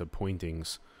Neo-Advaita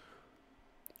pointings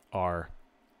are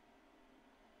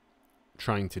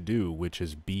trying to do, which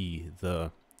is be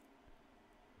the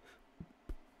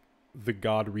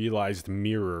God-realized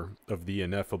mirror of the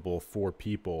ineffable for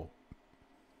people,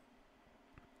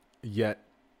 yet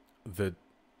the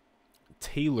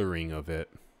tailoring of it,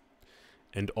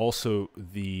 and also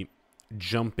the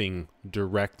jumping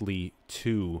directly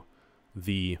to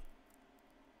the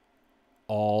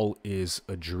all is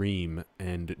a dream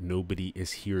and nobody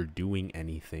is here doing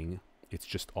anything, it's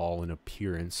just all an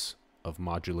appearance of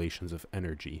modulations of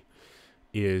energy,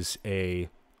 is a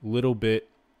little bit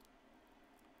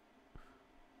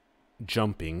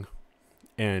jumping.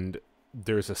 And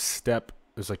there's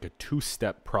like a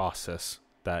two-step process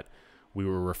that we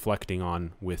were reflecting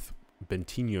on with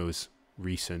Bentinho's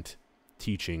recent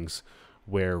teachings,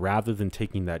 where rather than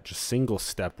taking that just single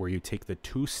step, where you take the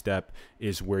two-step,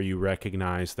 is where you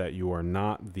recognize that you are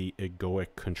not the egoic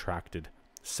contracted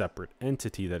separate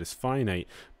entity that is finite,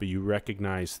 but you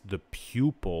recognize the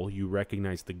pupil, you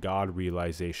recognize the God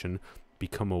realization,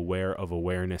 become aware of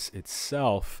awareness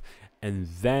itself. And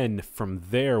then from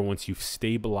there, once you've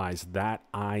stabilized that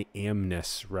I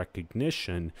amness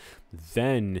recognition,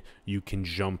 then you can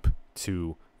jump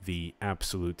to the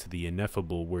absolute, to the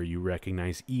ineffable, where you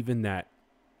recognize even that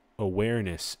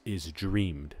awareness is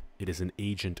dreamed. It is an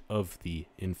agent of the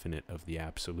infinite, of the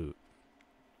absolute.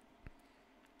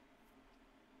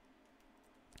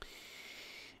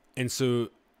 And so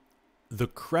the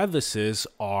crevices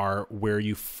are where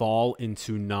you fall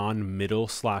into non-middle /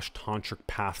 tantric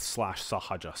path /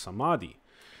 sahaja samadhi.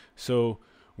 So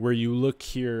where you look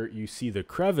here, you see the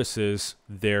crevices,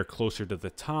 they're closer to the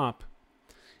top.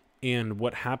 And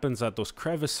what happens at those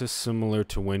crevices, similar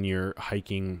to when you're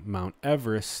hiking Mount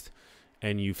Everest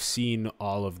and you've seen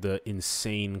all of the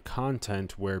insane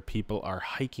content where people are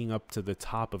hiking up to the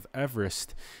top of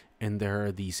Everest, and there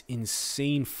are these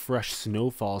insane fresh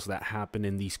snowfalls that happen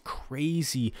in these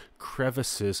crazy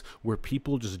crevices where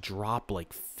people just drop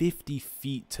like 50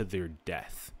 feet to their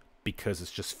death because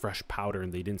it's just fresh powder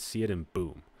and they didn't see it, and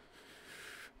boom.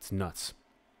 It's nuts.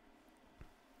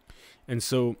 And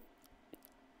so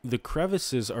the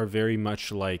crevices are very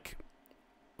much like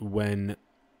when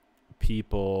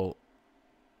people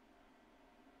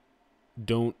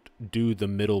don't do the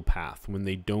middle path, when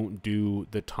they don't do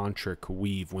the tantric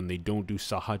weave, when they don't do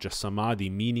sahaja samadhi,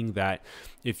 meaning that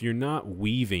if you're not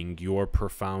weaving your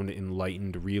profound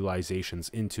enlightened realizations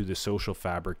into the social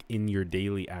fabric in your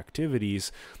daily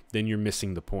activities, then you're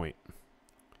missing the point.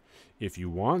 If you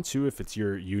want to, if it's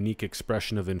your unique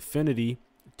expression of infinity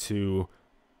to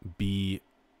be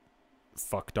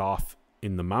fucked off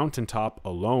in the mountaintop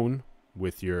alone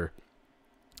with your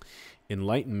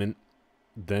enlightenment,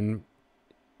 then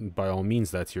by all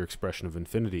means, that's your expression of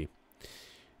infinity.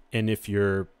 And if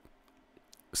you're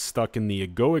stuck in the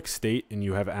egoic state and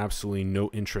you have absolutely no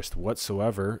interest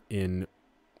whatsoever in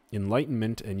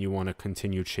enlightenment, and you want to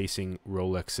continue chasing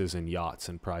Rolexes and yachts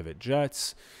and private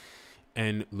jets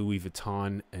and Louis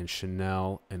Vuitton and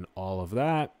Chanel and all of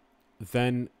that,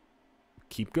 then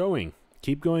keep going.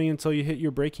 Keep going until you hit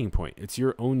your breaking point. It's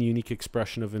your own unique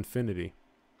expression of infinity.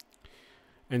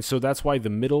 And so that's why the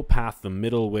middle path, the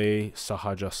middle way,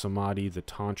 sahaja samadhi, the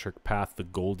tantric path, the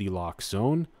Goldilocks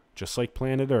zone, just like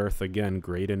planet Earth, again,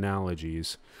 great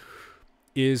analogies,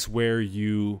 is where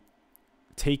you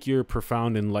take your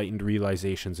profound enlightened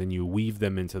realizations and you weave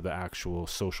them into the actual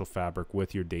social fabric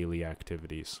with your daily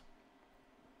activities.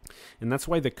 And that's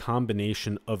why the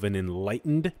combination of an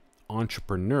enlightened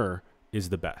entrepreneur is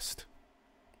the best,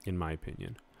 in my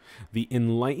opinion. The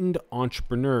enlightened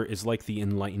entrepreneur is like the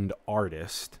enlightened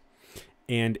artist,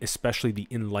 and especially the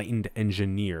enlightened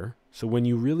engineer. So when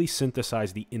you really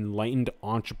synthesize the enlightened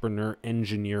entrepreneur,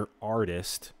 engineer,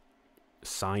 artist,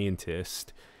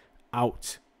 scientist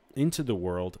out into the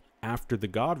world after the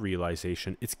God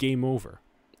realization, it's game over.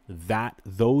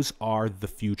 Those are the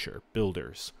future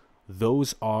builders.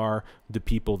 Those are the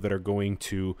people that are going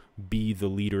to be the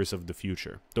leaders of the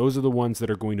future. Those are the ones that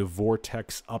are going to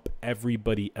vortex up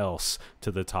everybody else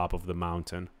to the top of the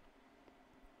mountain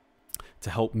to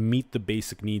help meet the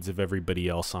basic needs of everybody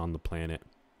else on the planet.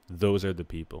 Those are the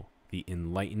people, the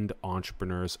enlightened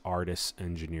entrepreneurs, artists,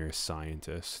 engineers,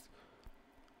 scientists.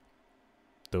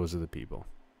 Those are the people.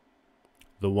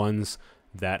 The ones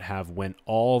that have went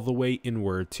all the way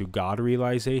inward to God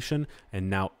realization and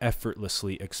now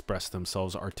effortlessly express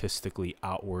themselves artistically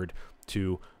outward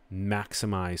to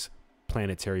maximize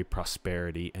planetary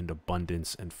prosperity and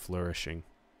abundance and flourishing.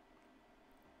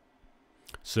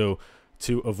 So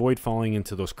to avoid falling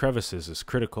into those crevices is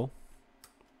critical.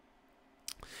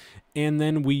 And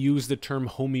then we use the term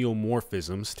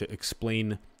homeomorphisms to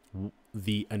explain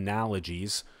the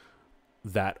analogies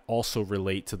that also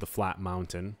relate to the flat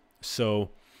mountain. So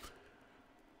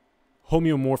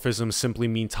homeomorphisms simply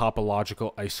mean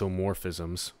topological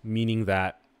isomorphisms, meaning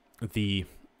that the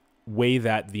way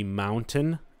that the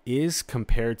mountain is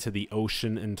compared to the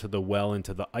ocean and to the well and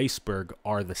to the iceberg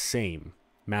are the same,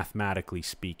 mathematically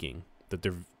speaking, that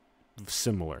they're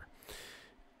similar.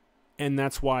 And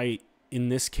that's why in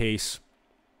this case,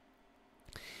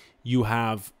 you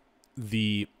have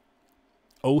the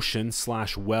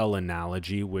ocean/well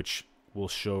analogy, which we'll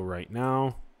show right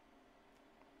now.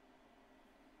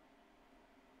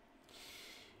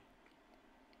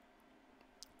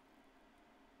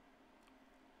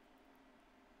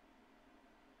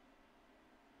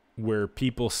 Where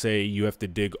people say you have to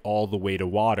dig all the way to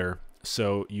water.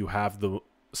 So you have the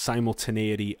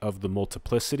simultaneity of the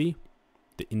multiplicity,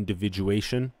 the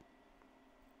individuation,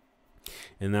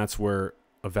 and that's where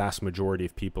a vast majority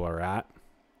of people are at.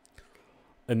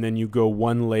 And then you go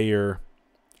one layer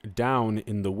down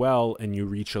in the well and you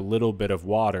reach a little bit of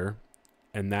water,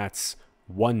 and that's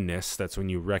oneness. That's when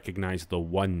you recognize the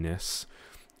oneness,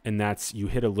 and that's you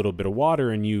hit a little bit of water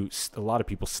and a lot of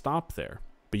people stop there.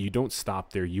 But you don't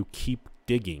stop there. You keep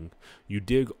digging. You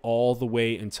dig all the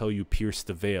way until you pierce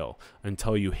the veil,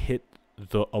 until you hit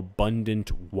the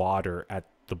abundant water at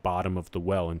the bottom of the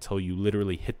well, until you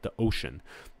literally hit the ocean.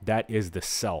 That is the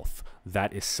self.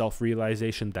 That is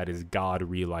self-realization. That is God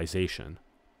realization.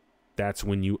 That's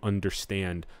when you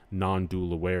understand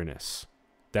non-dual awareness.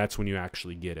 That's when you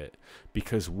actually get it.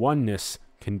 Because oneness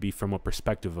can be from a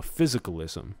perspective of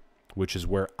physicalism, which is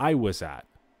where I was at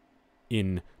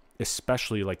in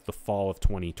especially like the fall of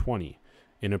 2020,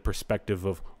 in a perspective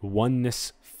of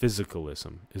oneness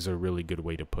physicalism is a really good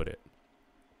way to put it.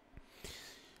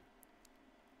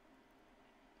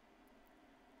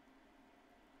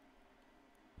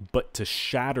 But to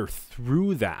shatter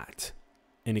through that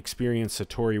and experience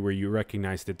Satori, where you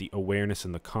recognize that the awareness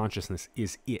and the consciousness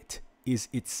is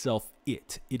itself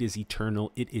it is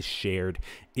eternal, it is shared,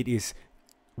 it is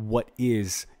what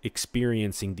is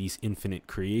experiencing these infinite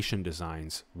creation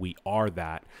designs. We are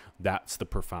that. That's the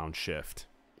profound shift.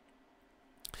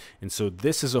 And so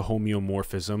this is a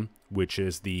homeomorphism, which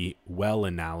is the well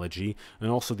analogy,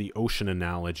 and also the ocean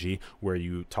analogy, where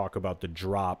you talk about the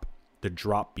drop. The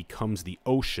drop becomes the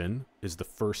ocean, is the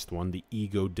first one. The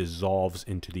ego dissolves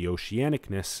into the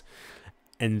oceanicness.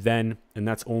 And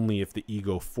that's only if the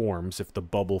ego forms, if the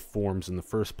bubble forms in the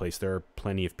first place. There are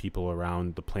plenty of people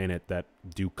around the planet that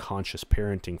do conscious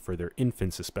parenting for their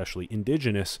infants, especially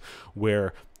indigenous,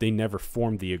 where they never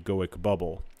form the egoic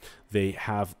bubble. They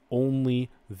have only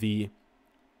the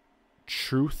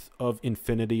truth of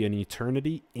infinity and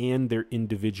eternity and their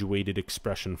individuated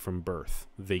expression from birth.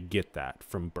 They get that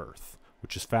from birth,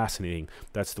 which is fascinating.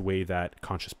 That's the way that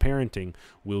conscious parenting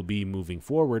will be moving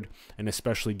forward, and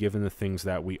especially given the things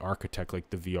that we architect,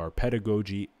 like the VR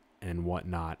pedagogy and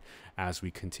whatnot, as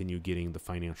we continue getting the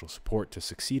financial support to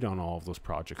succeed on all of those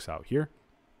projects out here.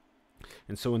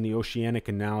 And so in the oceanic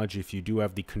analogy, if you do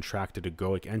have the contracted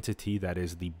egoic entity, that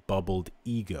is the bubbled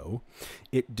ego,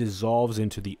 it dissolves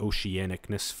into the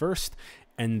oceanicness first,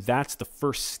 and that's the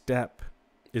first step,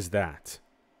 is that.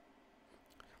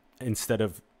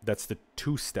 That's the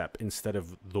two-step instead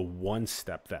of the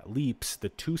one-step that leaps. The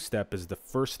two-step is the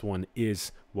first one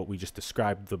is what we just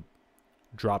described. The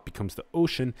drop becomes the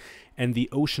ocean, and the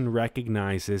ocean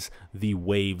recognizes the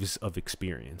waves of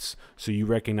experience. So you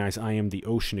recognize I am the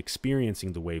ocean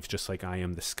experiencing the waves, just like I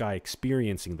am the sky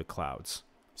experiencing the clouds.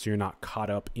 So you're not caught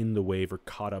up in the wave or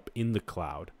caught up in the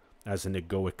cloud as an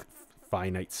egoic,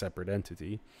 finite, separate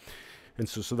entity. And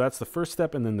so that's the first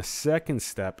step. And then the second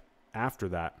step after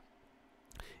that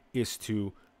is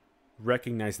to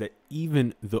recognize that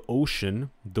even the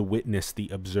ocean, the witness, the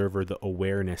observer, the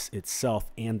awareness itself,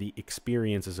 and the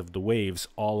experiences of the waves,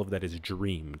 all of that is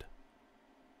dreamed.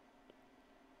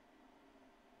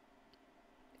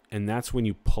 And that's when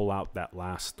you pull out that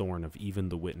last thorn of even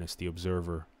the witness, the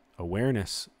observer,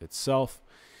 awareness itself,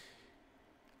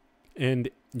 and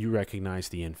you recognize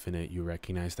the infinite, you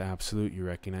recognize the absolute, you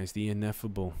recognize the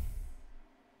ineffable,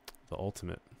 the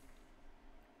ultimate.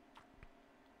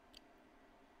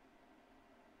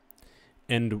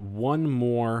 And one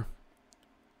more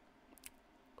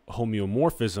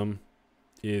homeomorphism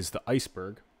is the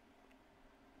iceberg.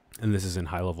 And this is in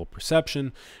high-level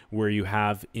perception, where you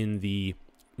have in the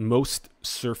most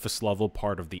surface level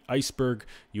part of the iceberg,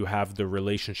 you have the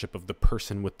relationship of the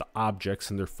person with the objects,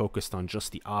 and they're focused on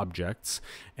just the objects.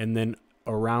 And then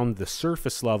around the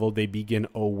surface level, they become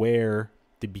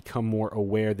more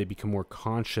aware, they become more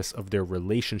conscious of their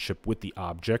relationship with the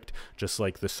object, just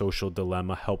like the social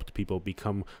dilemma helped people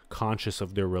become conscious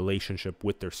of their relationship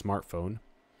with their smartphone.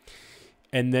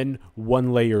 And then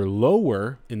one layer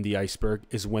lower in the iceberg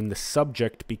is when the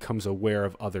subject becomes aware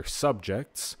of other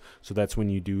subjects. So that's when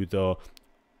you do the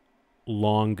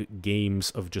long games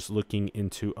of just looking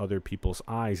into other people's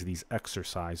eyes, these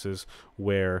exercises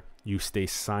where you stay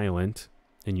silent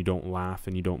and you don't laugh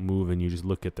and you don't move and you just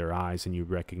look at their eyes and you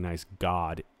recognize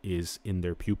God is in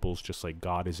their pupils just like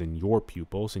God is in your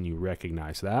pupils, and you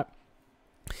recognize that.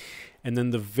 And then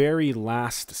the very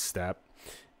last step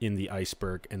in the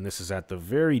iceberg, and this is at the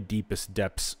very deepest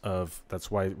depths of, that's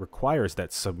why it requires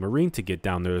that submarine to get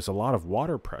down there. There's a lot of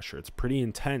water pressure. It's pretty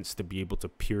intense to be able to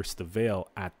pierce the veil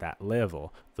at that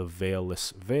level, the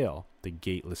veilless veil, the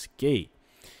gateless gate.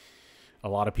 A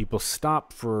lot of people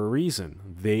stop for a reason.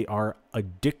 They are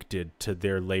addicted to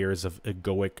their layers of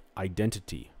egoic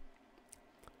identity.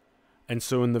 And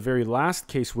so in the very last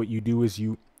case, what you do is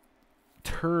you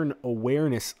turn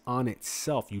awareness on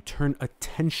itself. You turn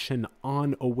attention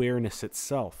on awareness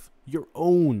itself, your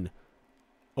own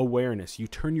awareness. You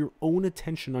turn your own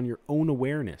attention on your own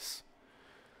awareness.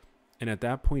 And at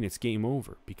that point, it's game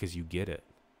over because you get it.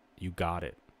 You got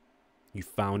it. You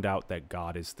found out that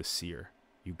God is the seer.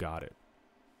 You got it.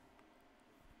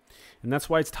 And that's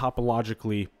why it's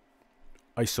topologically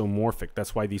isomorphic.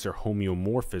 That's why these are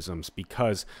homeomorphisms,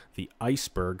 because the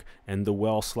iceberg and the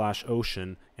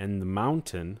well/ocean and the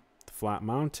mountain, the flat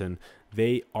mountain,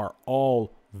 they are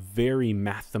all very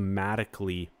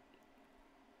mathematically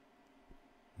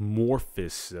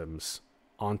morphisms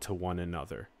onto one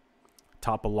another,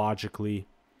 topologically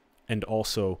and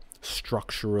also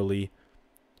structurally.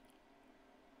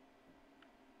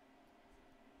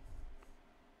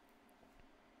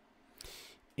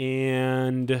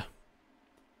 And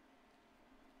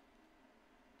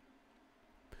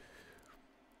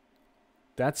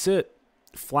that's it.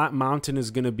 Flat Mountain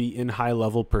is going to be in high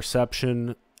level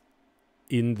perception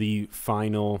in the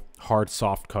final hard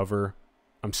soft cover.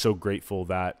 I'm so grateful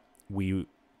that we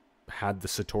had the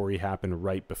Satori happen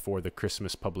right before the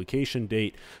Christmas publication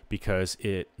date, because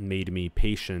it made me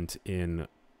patient in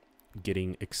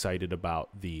getting excited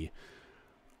about the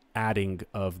adding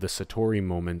of the Satori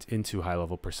moment into high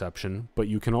level perception. But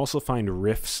you can also find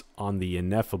riffs on the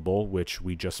Ineffable, which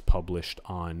we just published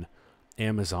on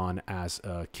Amazon as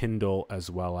a Kindle as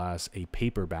well as a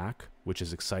paperback, which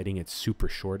is exciting. It's super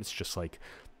short. It's just like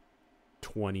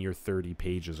 20 or 30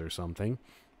 pages or something,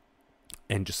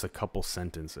 and just a couple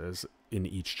sentences in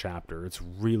each chapter. It's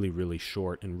really, really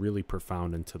short and really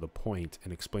profound and to the point,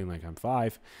 and explain like I'm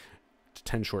 5 to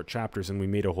 10 short chapters. And we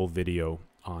made a whole video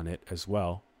on it as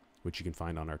well, which you can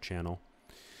find on our channel.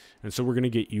 And so we're going to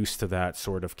get used to that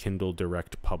sort of Kindle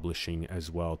Direct publishing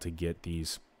as well, to get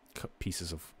these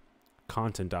pieces of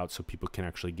content out so people can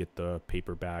actually get the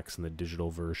paperbacks and the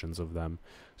digital versions of them.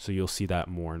 So you'll see that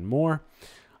more and more.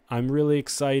 I'm really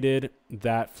excited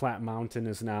that Flat Mountain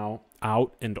is now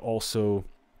out and also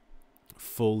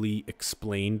fully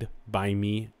explained by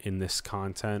me in this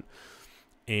content.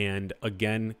 And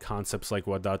again, concepts like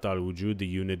Wadat al-Wujud, the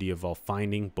unity of all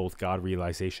finding, both God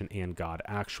realization and God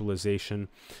actualization.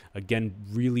 Again,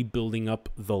 really building up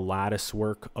the lattice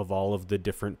work of all of the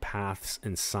different paths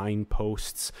and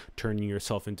signposts, turning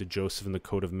yourself into Joseph in the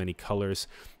coat of many colors,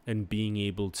 and being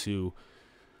able to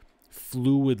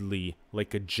fluidly,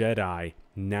 like a Jedi,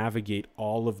 navigate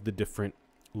all of the different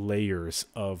layers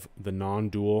of the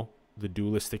non-dual, the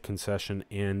dualistic concession,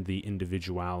 and the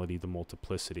individuality, the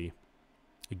multiplicity.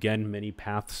 Again, many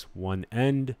paths, one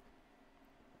end.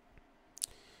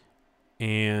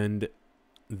 And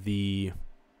the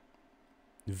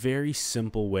very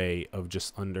simple way of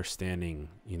just understanding,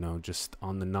 just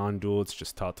on the non-dual, it's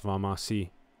just Tattva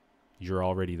Masi. You're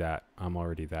already that. I'm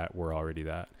already that. We're already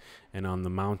that. And on the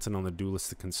mountain, on the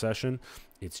dualistic concession,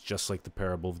 it's just like the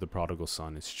parable of the prodigal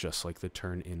son. It's just like the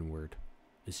turn inward.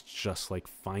 It's just like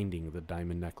finding the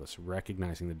diamond necklace,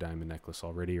 recognizing the diamond necklace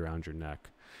already around your neck.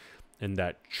 And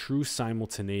that true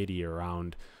simultaneity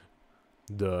around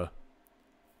the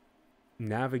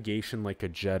navigation like a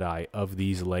Jedi of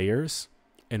these layers,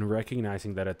 and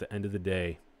recognizing that at the end of the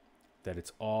day, that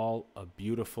it's all a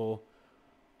beautiful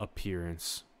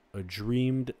appearance, a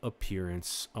dreamed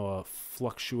appearance, a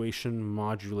fluctuation,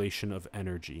 modulation of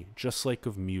energy, just like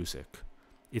of music.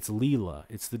 It's Leela,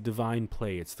 it's the divine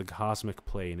play, it's the cosmic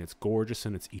play, and it's gorgeous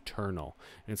and it's eternal,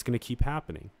 and it's going to keep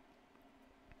happening.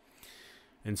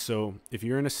 And so if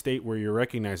you're in a state where you're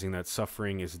recognizing that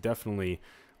suffering is definitely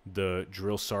the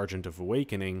drill sergeant of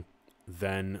awakening,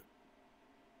 then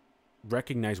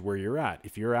recognize where you're at.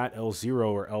 If you're at L0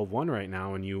 or L1 right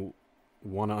now and you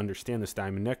want to understand this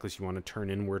diamond necklace, you want to turn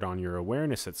inward on your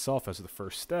awareness itself as the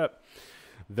first step,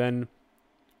 then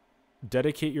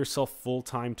dedicate yourself full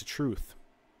time to truth,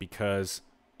 because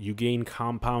you gain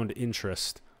compound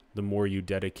interest the more you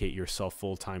dedicate yourself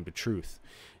full time to truth.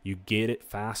 You get it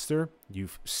faster, you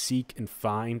seek and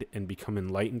find and become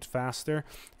enlightened faster,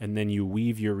 and then you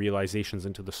weave your realizations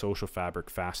into the social fabric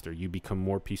faster. You become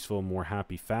more peaceful, more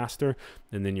happy faster,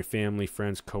 and then your family,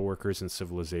 friends, coworkers, and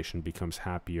civilization becomes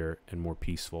happier and more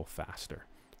peaceful faster.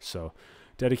 So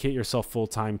dedicate yourself full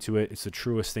time to it. It's the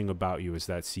truest thing about you, is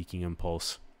that seeking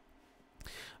impulse.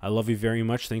 I love you very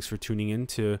much. Thanks for tuning in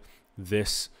to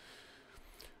this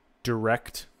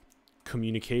direct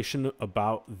communication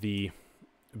about the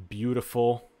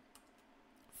beautiful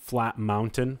flat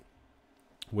mountain,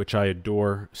 which I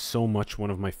adore so much, one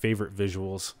of my favorite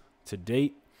visuals to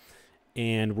date.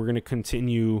 And we're going to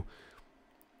continue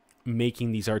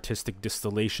making these artistic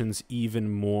distillations even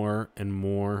more and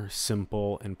more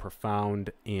simple and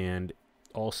profound, and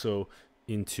also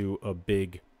into a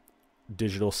big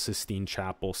digital Sistine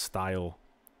Chapel style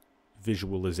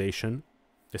visualization,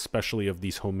 especially of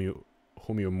these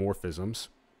homeomorphisms.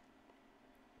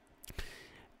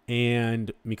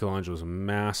 And Michelangelo's a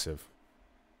massive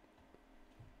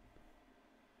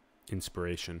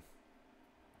inspiration.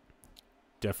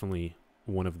 Definitely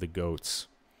one of the GOATs,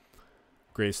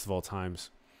 greatest of all times.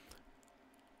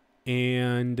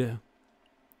 And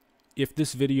if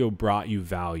this video brought you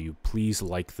value, please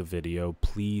like the video,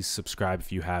 please subscribe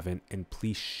if you haven't, and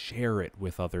please share it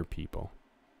with other people.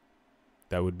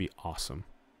 That would be awesome.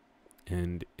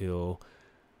 And it'll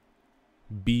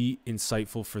be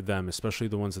insightful for them, especially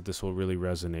the ones that this will really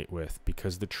resonate with,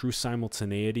 because the true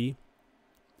simultaneity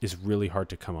is really hard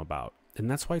to come about.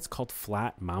 And that's why it's called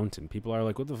flat mountain. People are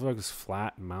like, what the fuck is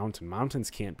flat mountain? Mountains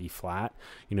can't be flat.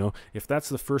 You know, if that's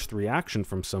the first reaction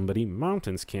from somebody,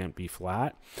 mountains can't be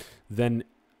flat, then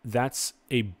that's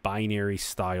a binary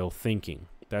style thinking.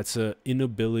 That's an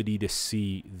inability to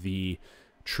see the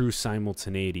true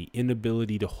simultaneity,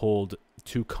 inability to hold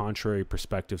two contrary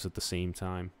perspectives at the same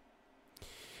time.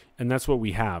 And that's what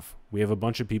we have. We have a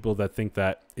bunch of people that think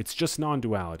that it's just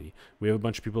non-duality. We have a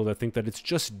bunch of people that think that it's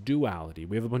just duality.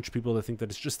 We have a bunch of people that think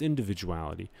that it's just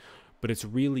individuality. But it's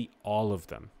really all of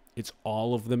them. It's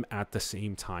all of them at the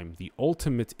same time. The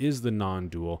ultimate is the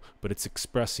non-dual, but it's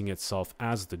expressing itself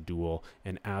as the dual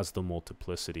and as the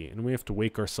multiplicity. And we have to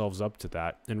wake ourselves up to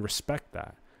that and respect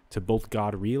that, to both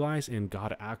God realize and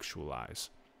God actualize.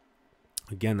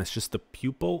 Again, that's just the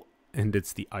pupil and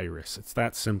it's the iris. It's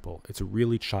that simple. It's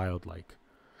really childlike.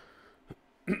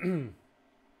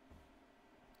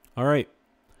 All right.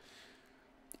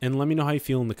 And let me know how you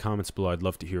feel in the comments below. I'd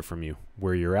love to hear from you,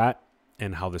 where you're at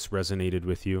and how this resonated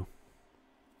with you.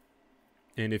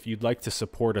 And if you'd like to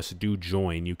support us, do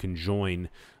join. You can join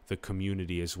the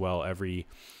community as well. Every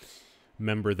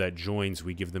member that joins,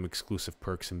 we give them exclusive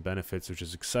perks and benefits, which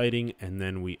is exciting. And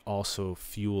then we also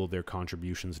fuel their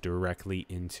contributions directly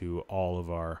into all of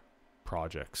our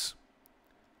projects.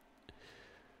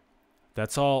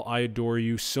 That's all. I adore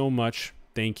you so much.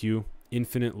 Thank you.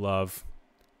 Infinite love.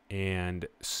 And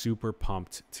super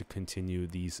pumped to continue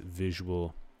these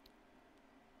visual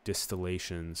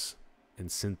distillations and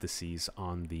syntheses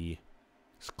on the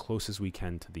as close as we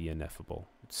can to the ineffable.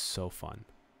 It's so fun.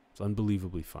 It's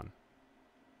unbelievably fun.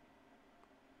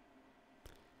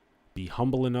 Be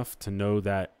humble enough to know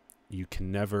that you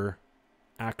can never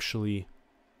actually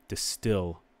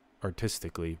distill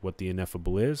artistically what the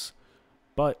ineffable is,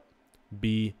 but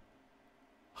be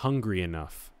hungry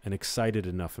enough and excited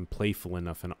enough and playful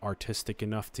enough and artistic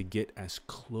enough to get as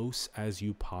close as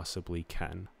you possibly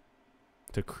can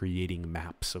to creating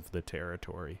maps of the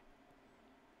territory.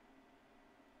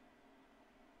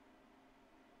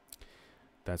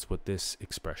 That's what this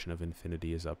expression of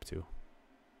infinity is up to.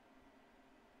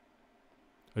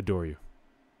 Adore you.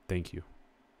 Thank you.